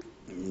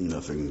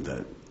 Nothing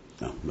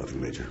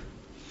major.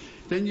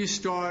 Then you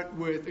start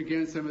with,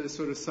 again, some of the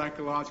sort of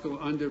psychological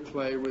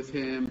underplay with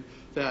him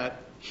that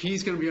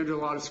he's going to be under a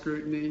lot of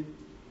scrutiny,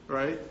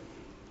 right?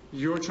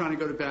 You're trying to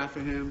go to bat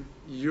for him.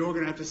 You're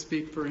going to have to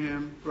speak for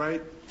him,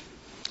 right?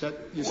 That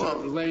you're sort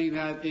of laying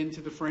that into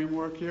the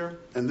framework here?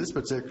 In this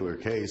particular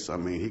case, I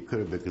mean, he could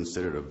have been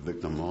considered a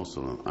victim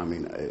also. I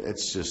mean,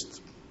 it's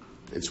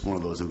one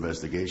of those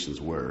investigations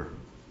where...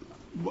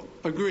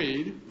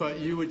 Agreed, but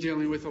you were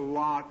dealing with a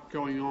lot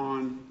going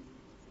on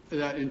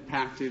that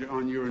impacted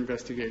on your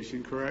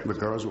investigation, correct?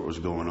 Regardless of what was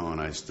going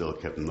on, I still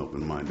kept an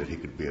open mind that he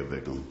could be a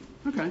victim.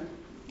 Okay.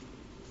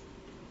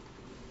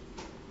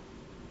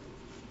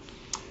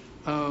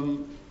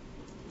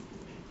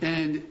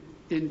 And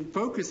in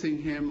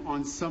focusing him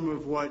on some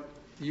of what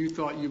you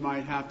thought you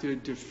might have to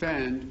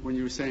defend when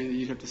you were saying that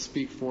you'd have to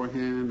speak for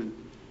him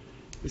and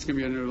it's going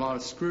to be under a lot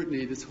of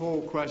scrutiny, this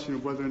whole question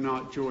of whether or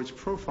not George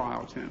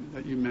profiled him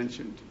that you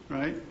mentioned,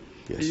 right?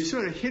 Yes. And you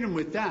sort of hit him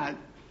with that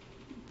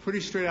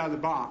pretty straight out of the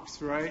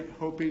box, right?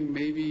 Hoping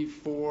maybe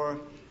for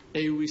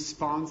a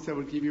response that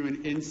would give you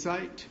an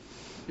insight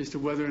as to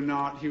whether or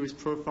not he was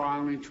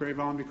profiling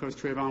Trayvon because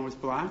Trayvon was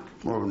black?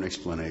 More of an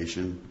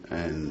explanation,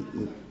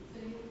 and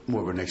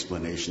more of an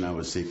explanation I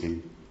was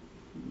seeking.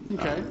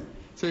 Okay.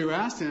 So you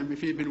asked him if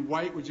he had been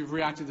white, would you have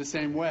reacted the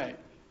same way?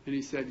 And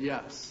he said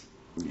yes.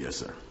 Yes,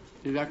 sir.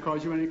 Did that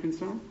cause you any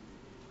concern?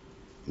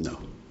 No.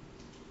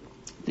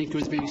 Think he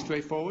was being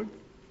straightforward?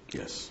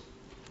 Yes.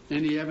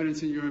 Any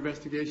evidence in your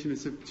investigation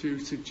is to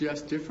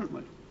suggest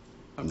differently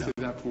up to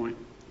that point?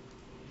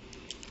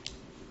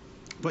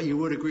 But you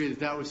would agree that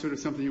that was sort of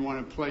something you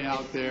want to play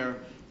out there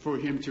for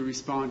him to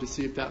respond to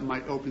see if that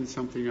might open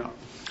something up?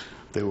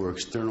 There were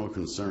external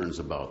concerns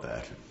about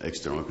that,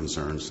 external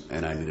concerns,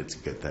 and I needed to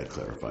get that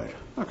clarified.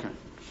 Okay.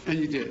 And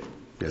you did?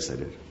 Yes, I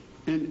did.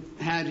 And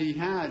had he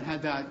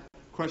had that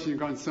question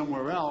gone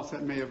somewhere else,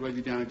 that may have led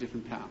you down a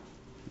different path?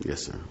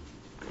 Yes, sir.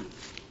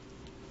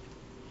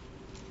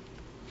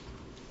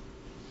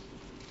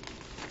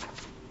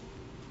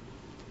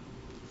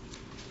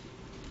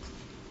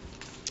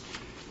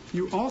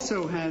 You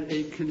also had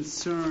a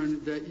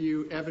concern that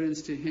you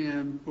evidenced to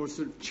him or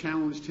sort of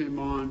challenged him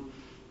on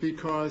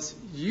because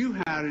you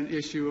had an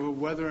issue of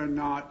whether or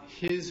not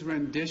his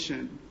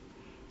rendition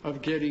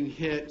of getting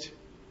hit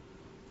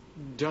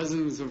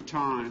dozens of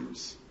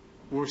times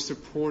were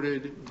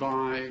supported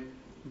by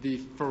the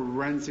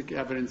forensic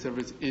evidence of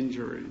his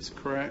injuries,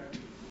 correct?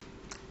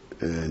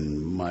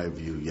 In my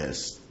view,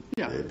 yes.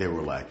 Yeah. They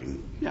were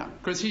lacking. Yeah,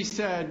 because he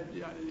said,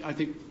 I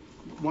think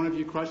one of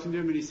you questioned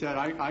him, and he said,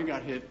 I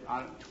got hit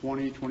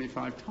 20,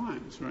 25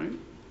 times, right?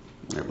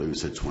 I believe he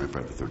said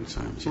 25 to 30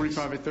 times.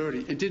 25 or 30.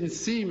 It didn't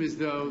seem as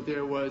though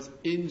there was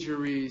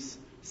injuries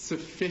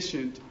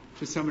sufficient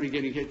to somebody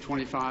getting hit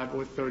 25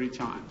 or 30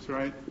 times,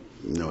 right?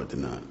 No, it did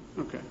not.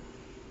 Okay.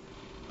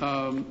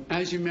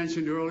 As you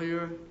mentioned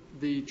earlier,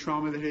 the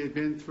trauma that he had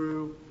been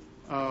through,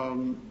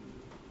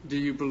 do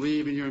you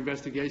believe in your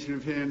investigation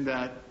of him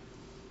that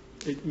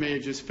it may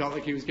have just felt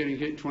like he was getting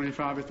hit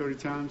 25 or 30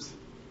 times?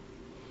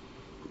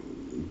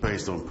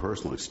 Based on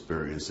personal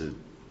experience, it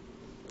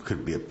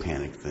could be a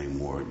panic thing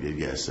more.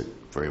 Yes, it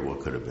very well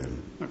could have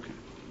been. Okay.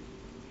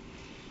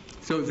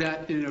 So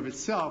that in and of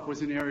itself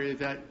was an area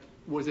that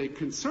was a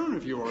concern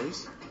of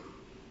yours,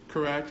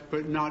 correct,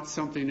 but not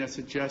something that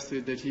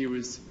suggested that he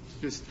was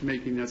just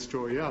making that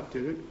story up,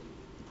 did it?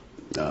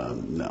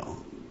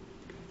 No.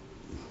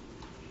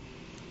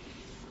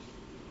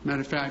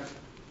 Matter of fact,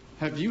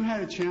 have you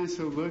had a chance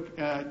to look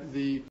at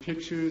the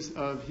pictures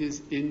of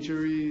his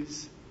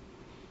injuries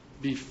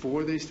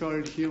before they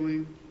started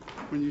healing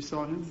when you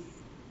saw him?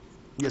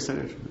 Yes, I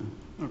did.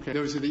 Okay.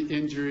 Those are the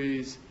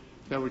injuries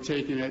that were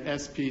taken at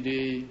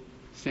SPD,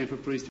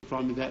 Stanford Police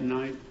Department, that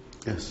night?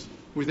 Yes.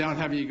 Without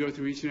having you go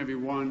through each and every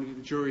one,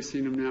 the jury's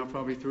seen them now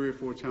probably 3 or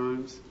 4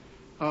 times.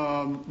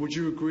 Would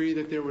you agree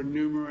that there were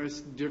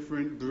numerous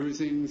different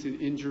bruisings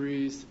and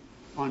injuries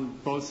on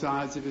both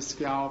sides of his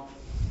scalp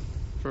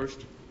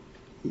first?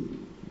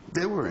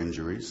 There were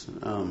injuries.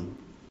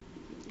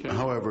 Okay.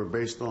 However,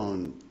 based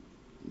on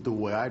the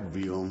way I'd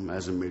view him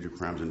as a major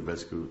crimes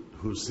investigator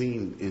who's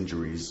seen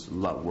injuries a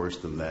lot worse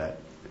than that,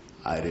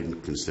 I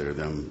didn't consider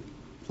them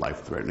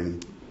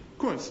life-threatening. Of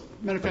course.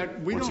 Matter of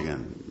fact, we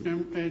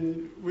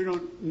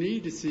don't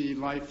need to see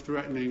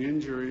life-threatening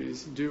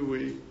injuries, do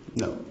we?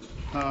 No.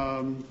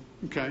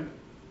 Okay.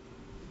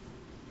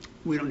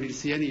 We don't need to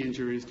see any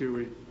injuries, do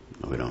we?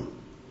 No, we don't.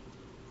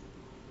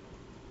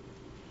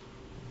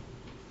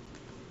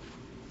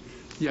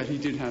 Yeah, he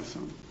did have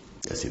some.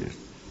 Yes, he did.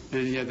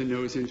 And he had the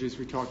nose injuries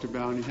we talked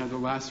about, and he had the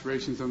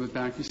lacerations on the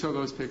back. You saw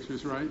those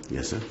pictures, right?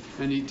 Yes, sir.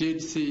 And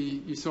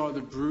you saw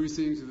the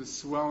bruisings or the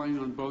swelling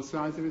on both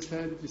sides of his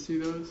head. Did you see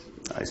those?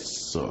 I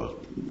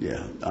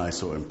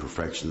saw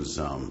imperfections.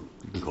 You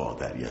can call it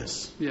that,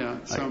 yes. Yeah,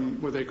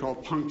 what they call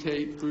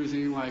punctate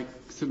bruising, like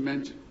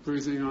cement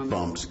bruising on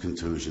bumps,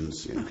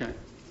 contusions. Yeah. Okay.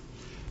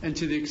 And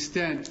to the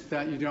extent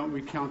that you don't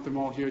recount them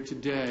all here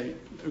today,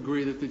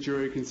 agree that the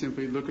jury can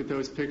simply look at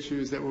those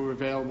pictures that were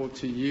available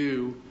to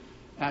you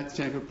at the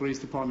Tampa Police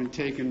Department,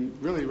 taken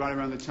really right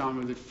around the time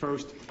of the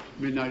first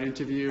midnight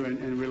interview,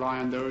 and rely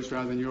on those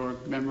rather than your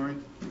memory?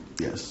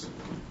 Yes.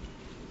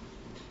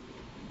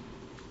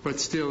 But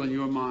still, in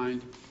your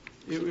mind,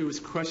 it was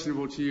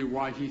questionable to you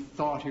why he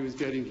thought he was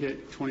getting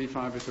hit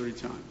 25 or 30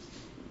 times.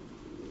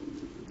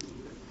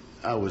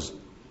 I was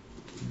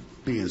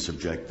being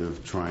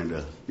subjective, trying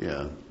to,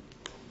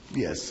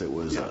 yes, it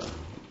was. Yeah.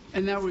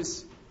 And that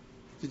was,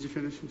 did you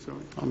finish? I'm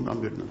sorry.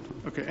 I'm good enough.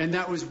 Okay, and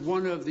that was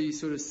one of the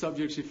sort of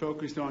subjects you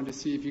focused on to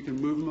see if you can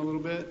move him a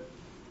little bit?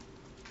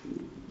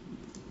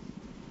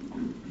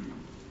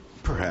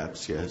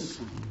 Perhaps, yes.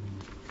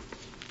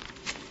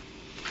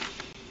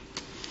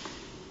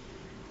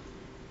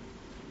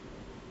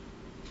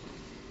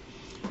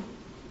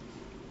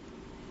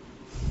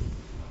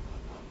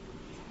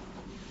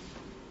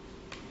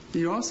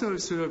 You also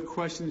sort of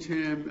questioned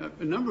him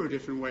a number of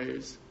different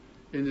ways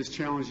in this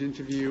challenge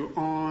interview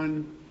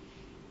on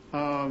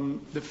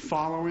the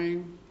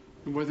following,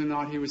 and whether or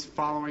not he was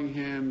following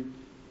him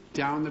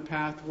down the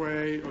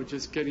pathway or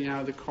just getting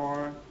out of the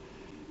car.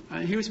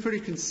 He was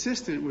pretty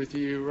consistent with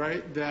you,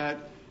 right,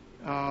 that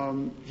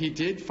he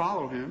did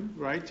follow him,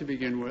 right, to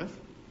begin with.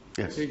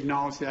 Yes. He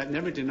acknowledged that,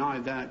 never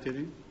denied that, did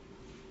he?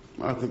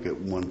 I think at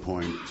one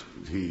point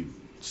he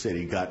said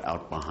he got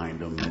out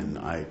behind him, and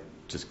I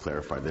just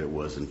clarified that it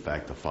was in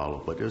fact a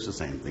follow, but it was the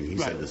same thing. He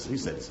said the same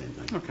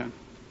thing. Okay.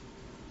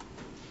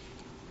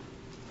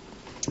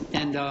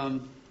 And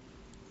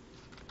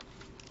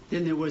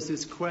then there was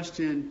this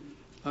question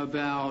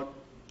about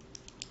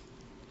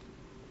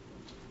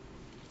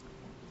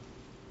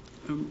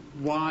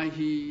why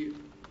he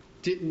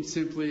didn't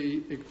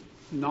simply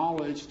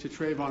acknowledge to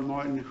Trayvon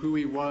Martin who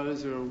he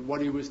was or what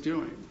he was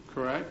doing,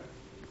 correct?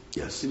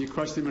 Yes. And you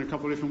questioned him in a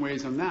couple of different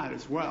ways on that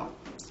as well.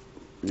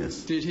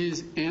 Yes. Did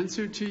his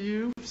answer to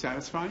you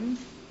satisfy you?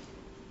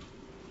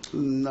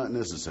 Not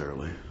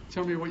necessarily.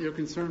 Tell me what your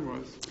concern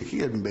was. He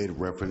had made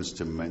reference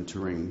to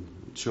mentoring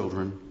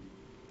children,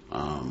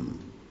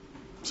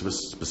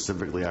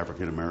 specifically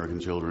African American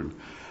children.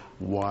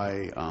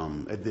 Why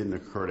it didn't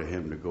occur to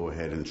him to go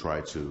ahead and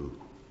try to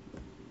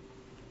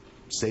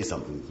say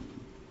something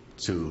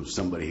to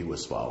somebody he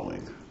was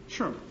following?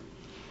 Sure.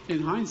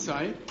 In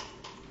hindsight,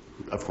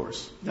 of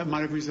course, that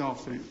might have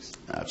resolved things.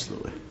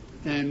 Absolutely.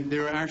 And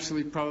there are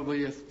actually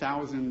probably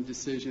 1,000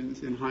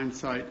 decisions in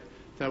hindsight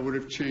that would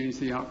have changed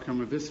the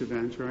outcome of this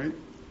event, right?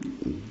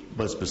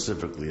 But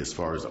specifically, as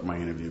far as my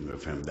interview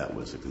with him, that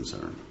was a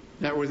concern.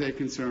 That was a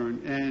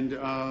concern.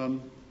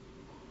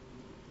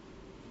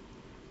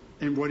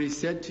 And what he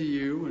said to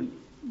you, and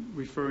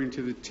referring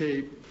to the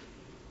tape,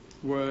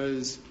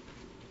 was,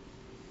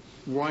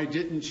 why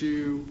didn't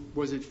you,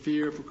 was it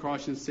fear,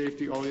 precaution,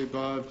 safety, all the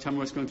above? Tell me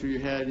what's going through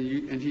your head.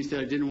 And he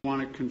said, I didn't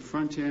want to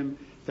confront him.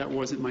 That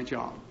wasn't my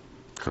job.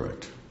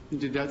 Correct. And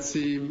did that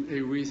seem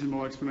a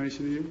reasonable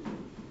explanation to you?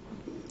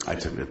 I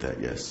took it at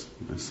that, yes.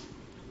 Yes.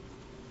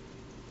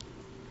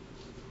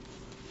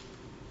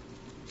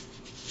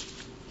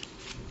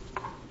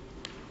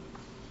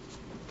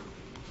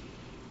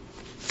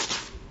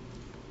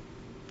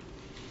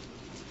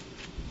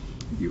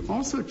 You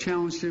also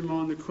challenged him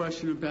on the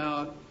question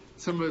about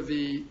some of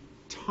the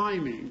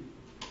timing,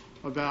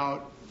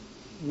 about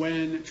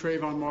when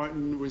Trayvon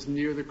Martin was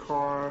near the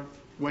car,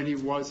 when he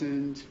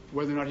wasn't,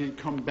 whether or not he'd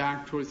come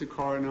back towards the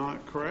car or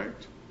not,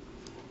 correct?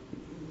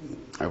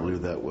 I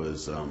believe that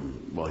was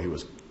while he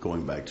was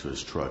going back to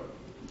his truck.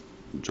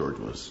 George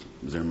was.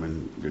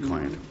 Zimmerman, your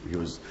client.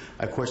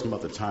 I questioned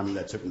about the timing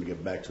that took him to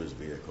get back to his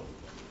vehicle.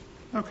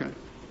 Okay.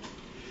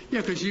 Yeah,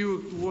 because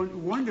you were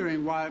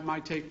wondering why it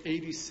might take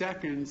 80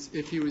 seconds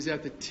if he was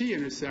at the T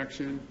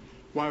intersection,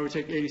 why it would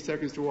take 80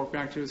 seconds to walk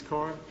back to his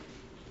car?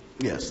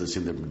 Yes, it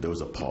seemed there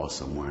was a pause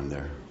somewhere in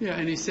there. Yeah,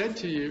 and he said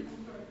to you...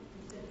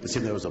 It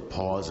seemed there was a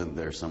pause in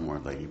there somewhere,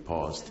 like he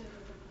paused.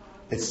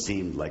 It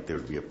seemed like there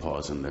would be a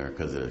pause in there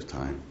because of his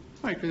time.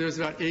 Right, because there was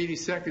about 80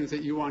 seconds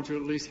that you wanted to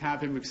at least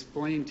have him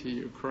explain to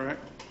you,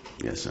 correct?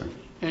 Yes, sir.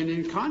 And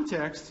in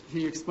context,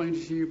 he explained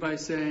it to you by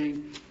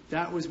saying,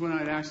 that was when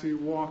I'd actually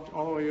walked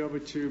all the way over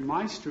to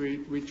my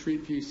street,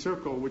 Retreat View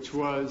Circle, which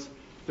was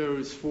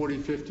those 40,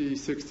 50,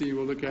 60,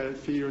 we'll look at it,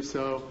 feet or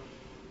so,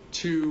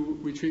 to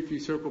Retreat View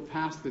Circle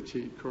past the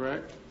T,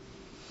 correct?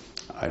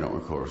 I don't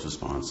recall his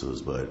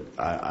responses, but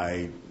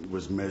I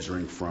was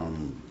measuring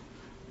from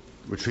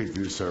Retreat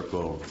View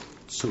Circle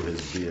to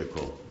his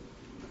vehicle,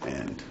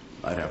 and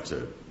I'd have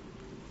to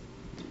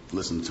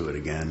listen to it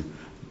again,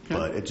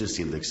 but it just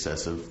seemed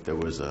excessive. There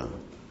was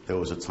There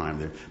was a time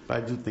there. But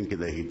I do think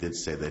that he did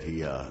say that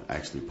he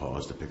actually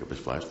paused to pick up his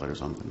flashlight or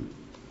something.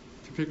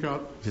 To pick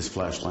up? His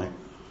flashlight.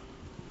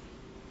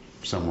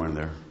 Somewhere in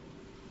there.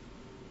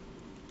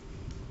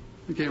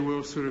 Again,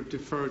 we'll sort of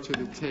defer to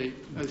the tape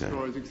as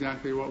far as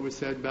exactly what was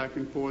said back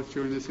and forth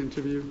during this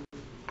interview.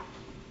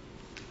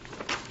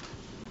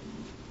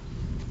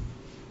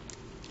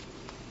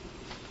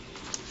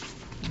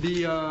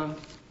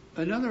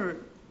 Another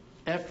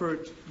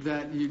effort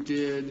that you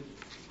did,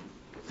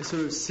 a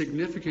sort of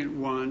significant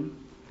one,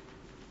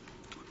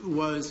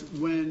 was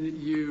when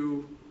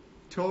you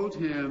told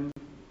him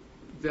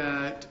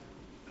that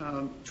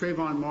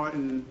Trayvon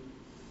Martin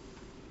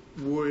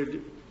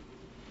would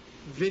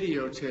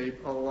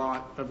videotape a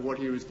lot of what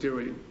he was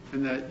doing,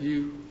 and that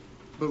you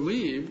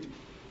believed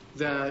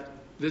that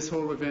this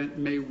whole event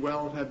may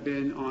well have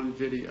been on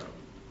video.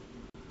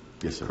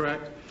 Yes, sir.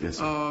 Correct? Yes,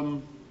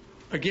 sir.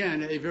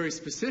 Again, a very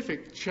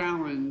specific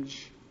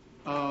challenge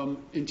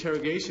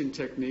interrogation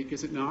technique,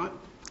 is it not?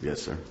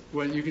 Yes, sir.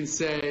 When you can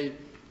say,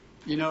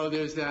 you know,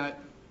 there's that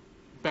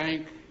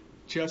bank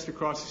just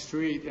across the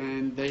street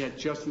and they had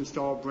just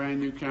installed brand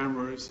new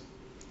cameras,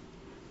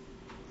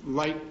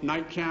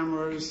 night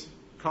cameras,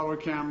 color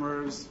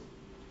cameras,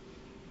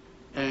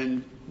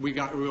 and we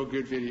got real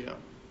good video.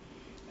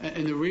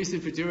 And the reason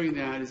for doing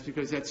that is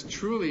because that's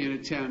truly an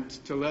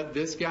attempt to let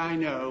this guy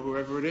know,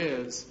 whoever it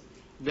is,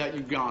 that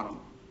you got him,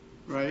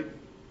 right?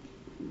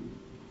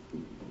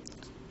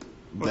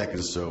 That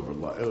can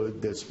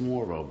serve that's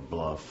more of a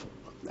bluff.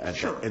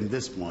 Sure. In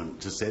this one,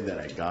 to say that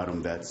I got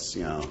him, that's,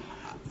 you know,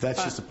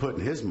 that's just to put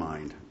in his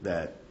mind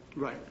that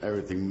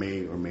everything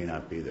may or may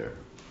not be there.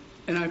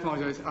 And I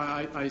apologize.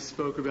 I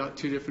spoke about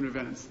two different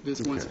events.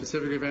 This one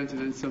specific event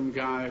and then some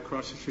guy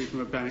across the street from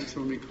a bank, so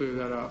let me clear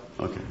that up.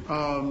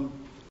 Okay.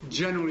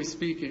 Generally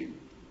speaking,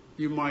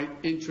 you might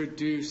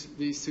introduce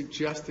the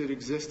suggested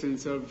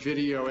existence of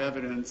video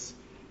evidence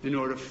in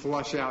order to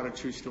flush out a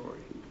true story.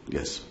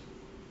 Yes.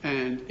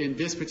 And in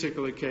this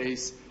particular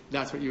case,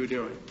 that's what you were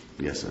doing.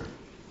 Yes, sir.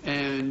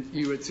 And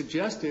you had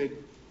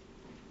suggested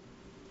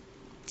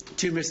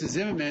to Mr.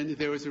 Zimmerman that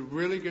there was a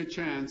really good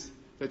chance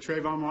that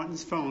Trayvon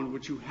Martin's phone,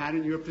 which you had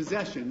in your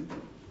possession,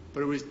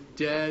 but it was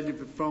dead,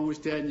 the phone was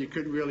dead and you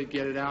couldn't really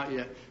get it out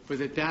yet,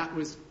 but that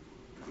was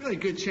a really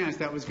good chance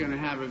that was going to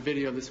have a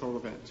video of this whole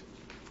event.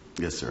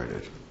 Yes, sir, I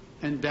did.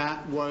 And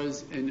that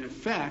was, in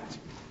effect,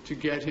 to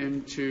get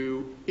him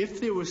to,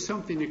 if there was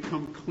something to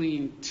come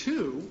clean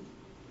to,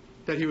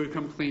 that he would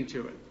come clean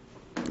to it.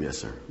 Yes,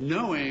 sir.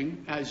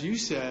 Knowing, as you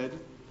said,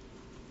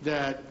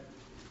 that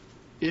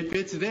if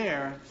it's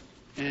there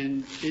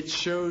and it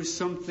shows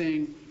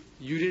something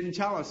you didn't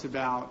tell us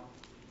about,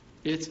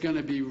 it's going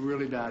to be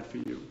really bad for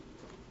you.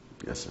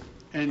 Yes, sir.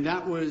 And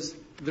that was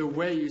the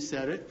way you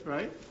said it,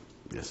 right?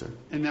 Yes, sir.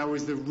 And that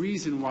was the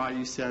reason why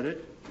you said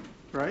it,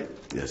 right?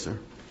 Yes, sir.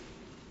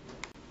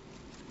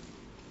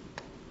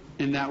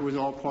 And that was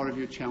all part of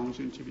your challenge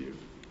interview.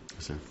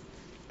 Yes, sir.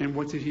 And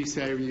what did he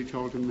say when you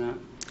told him that?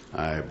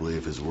 I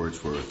believe his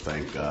words were,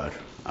 "Thank God."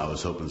 I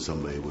was hoping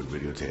somebody would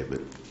videotape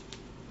it.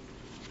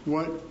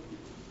 What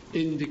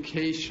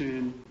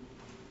indication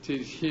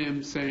did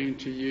him saying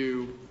to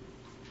you,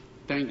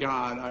 "Thank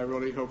God, I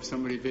really hope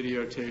somebody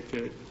videotaped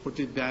it," what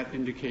did that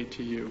indicate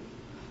to you?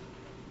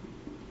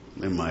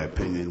 In my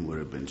opinion, would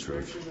have been true.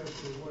 As to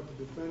what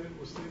the defendant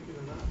was thinking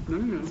or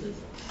not? No.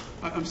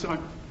 I'm sorry.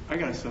 I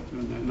got something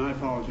on that, and I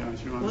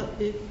apologize, Your Honor.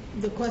 Well,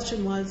 the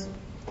question was,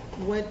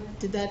 what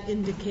did that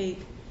indicate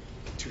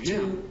To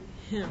him?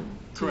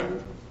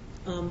 Correct.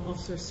 To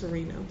Officer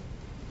Serino.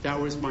 That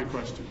was my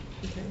question.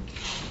 Okay.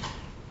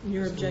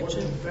 Your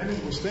objection? What the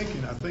defendant was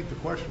thinking, I think the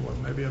question was,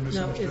 maybe I No,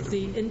 misunderstood. it's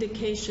the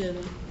indication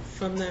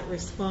from that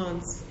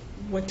response.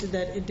 What did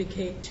that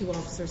indicate to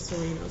Officer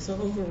Serino? So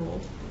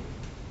overrule.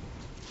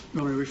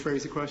 You want me to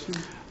rephrase the question?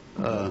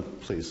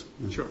 Please.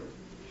 Sure.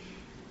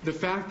 The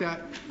fact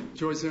that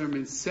George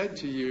Zimmerman said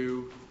to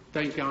you,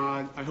 "Thank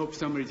God, I hope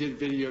somebody did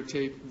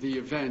videotape the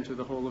event or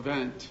the whole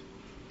event,"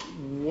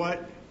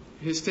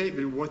 his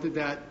statement, what did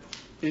that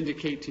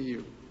indicate to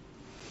you?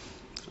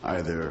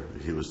 Either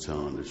he was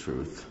telling the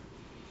truth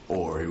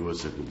or he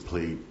was a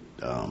complete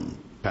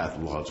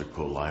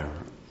pathological liar,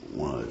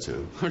 one of the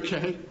two.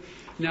 Okay.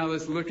 Now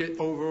let's look at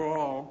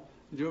overall.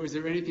 Was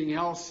there anything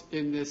else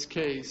in this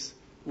case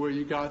where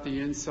you got the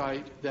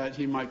insight that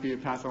he might be a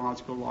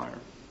pathological liar?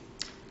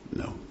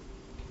 No.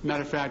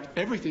 Matter of fact,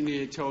 everything he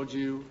had told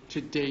you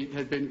to date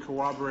had been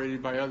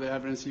corroborated by other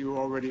evidence you were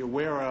already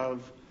aware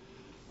of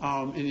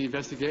in the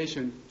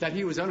investigation that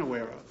he was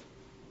unaware of.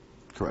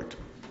 Correct.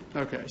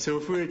 Okay, so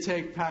if we were to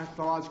take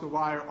pathological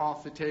liar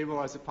off the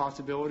table as a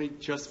possibility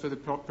just for the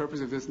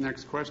purpose of this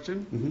next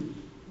question,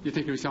 you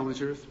think he was telling the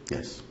truth?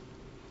 Yes.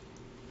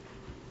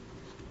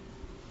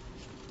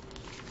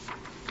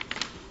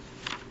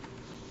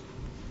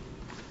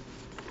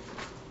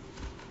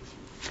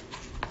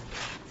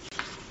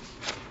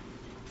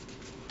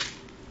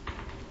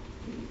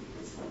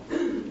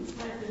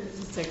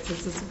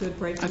 This is a good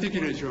break. I think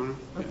it is, Your Honor.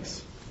 Okay.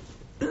 Yes.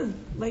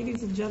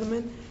 Ladies and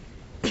gentlemen,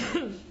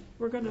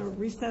 we're going to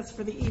recess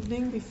for the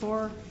evening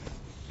before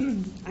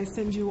I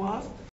send you off.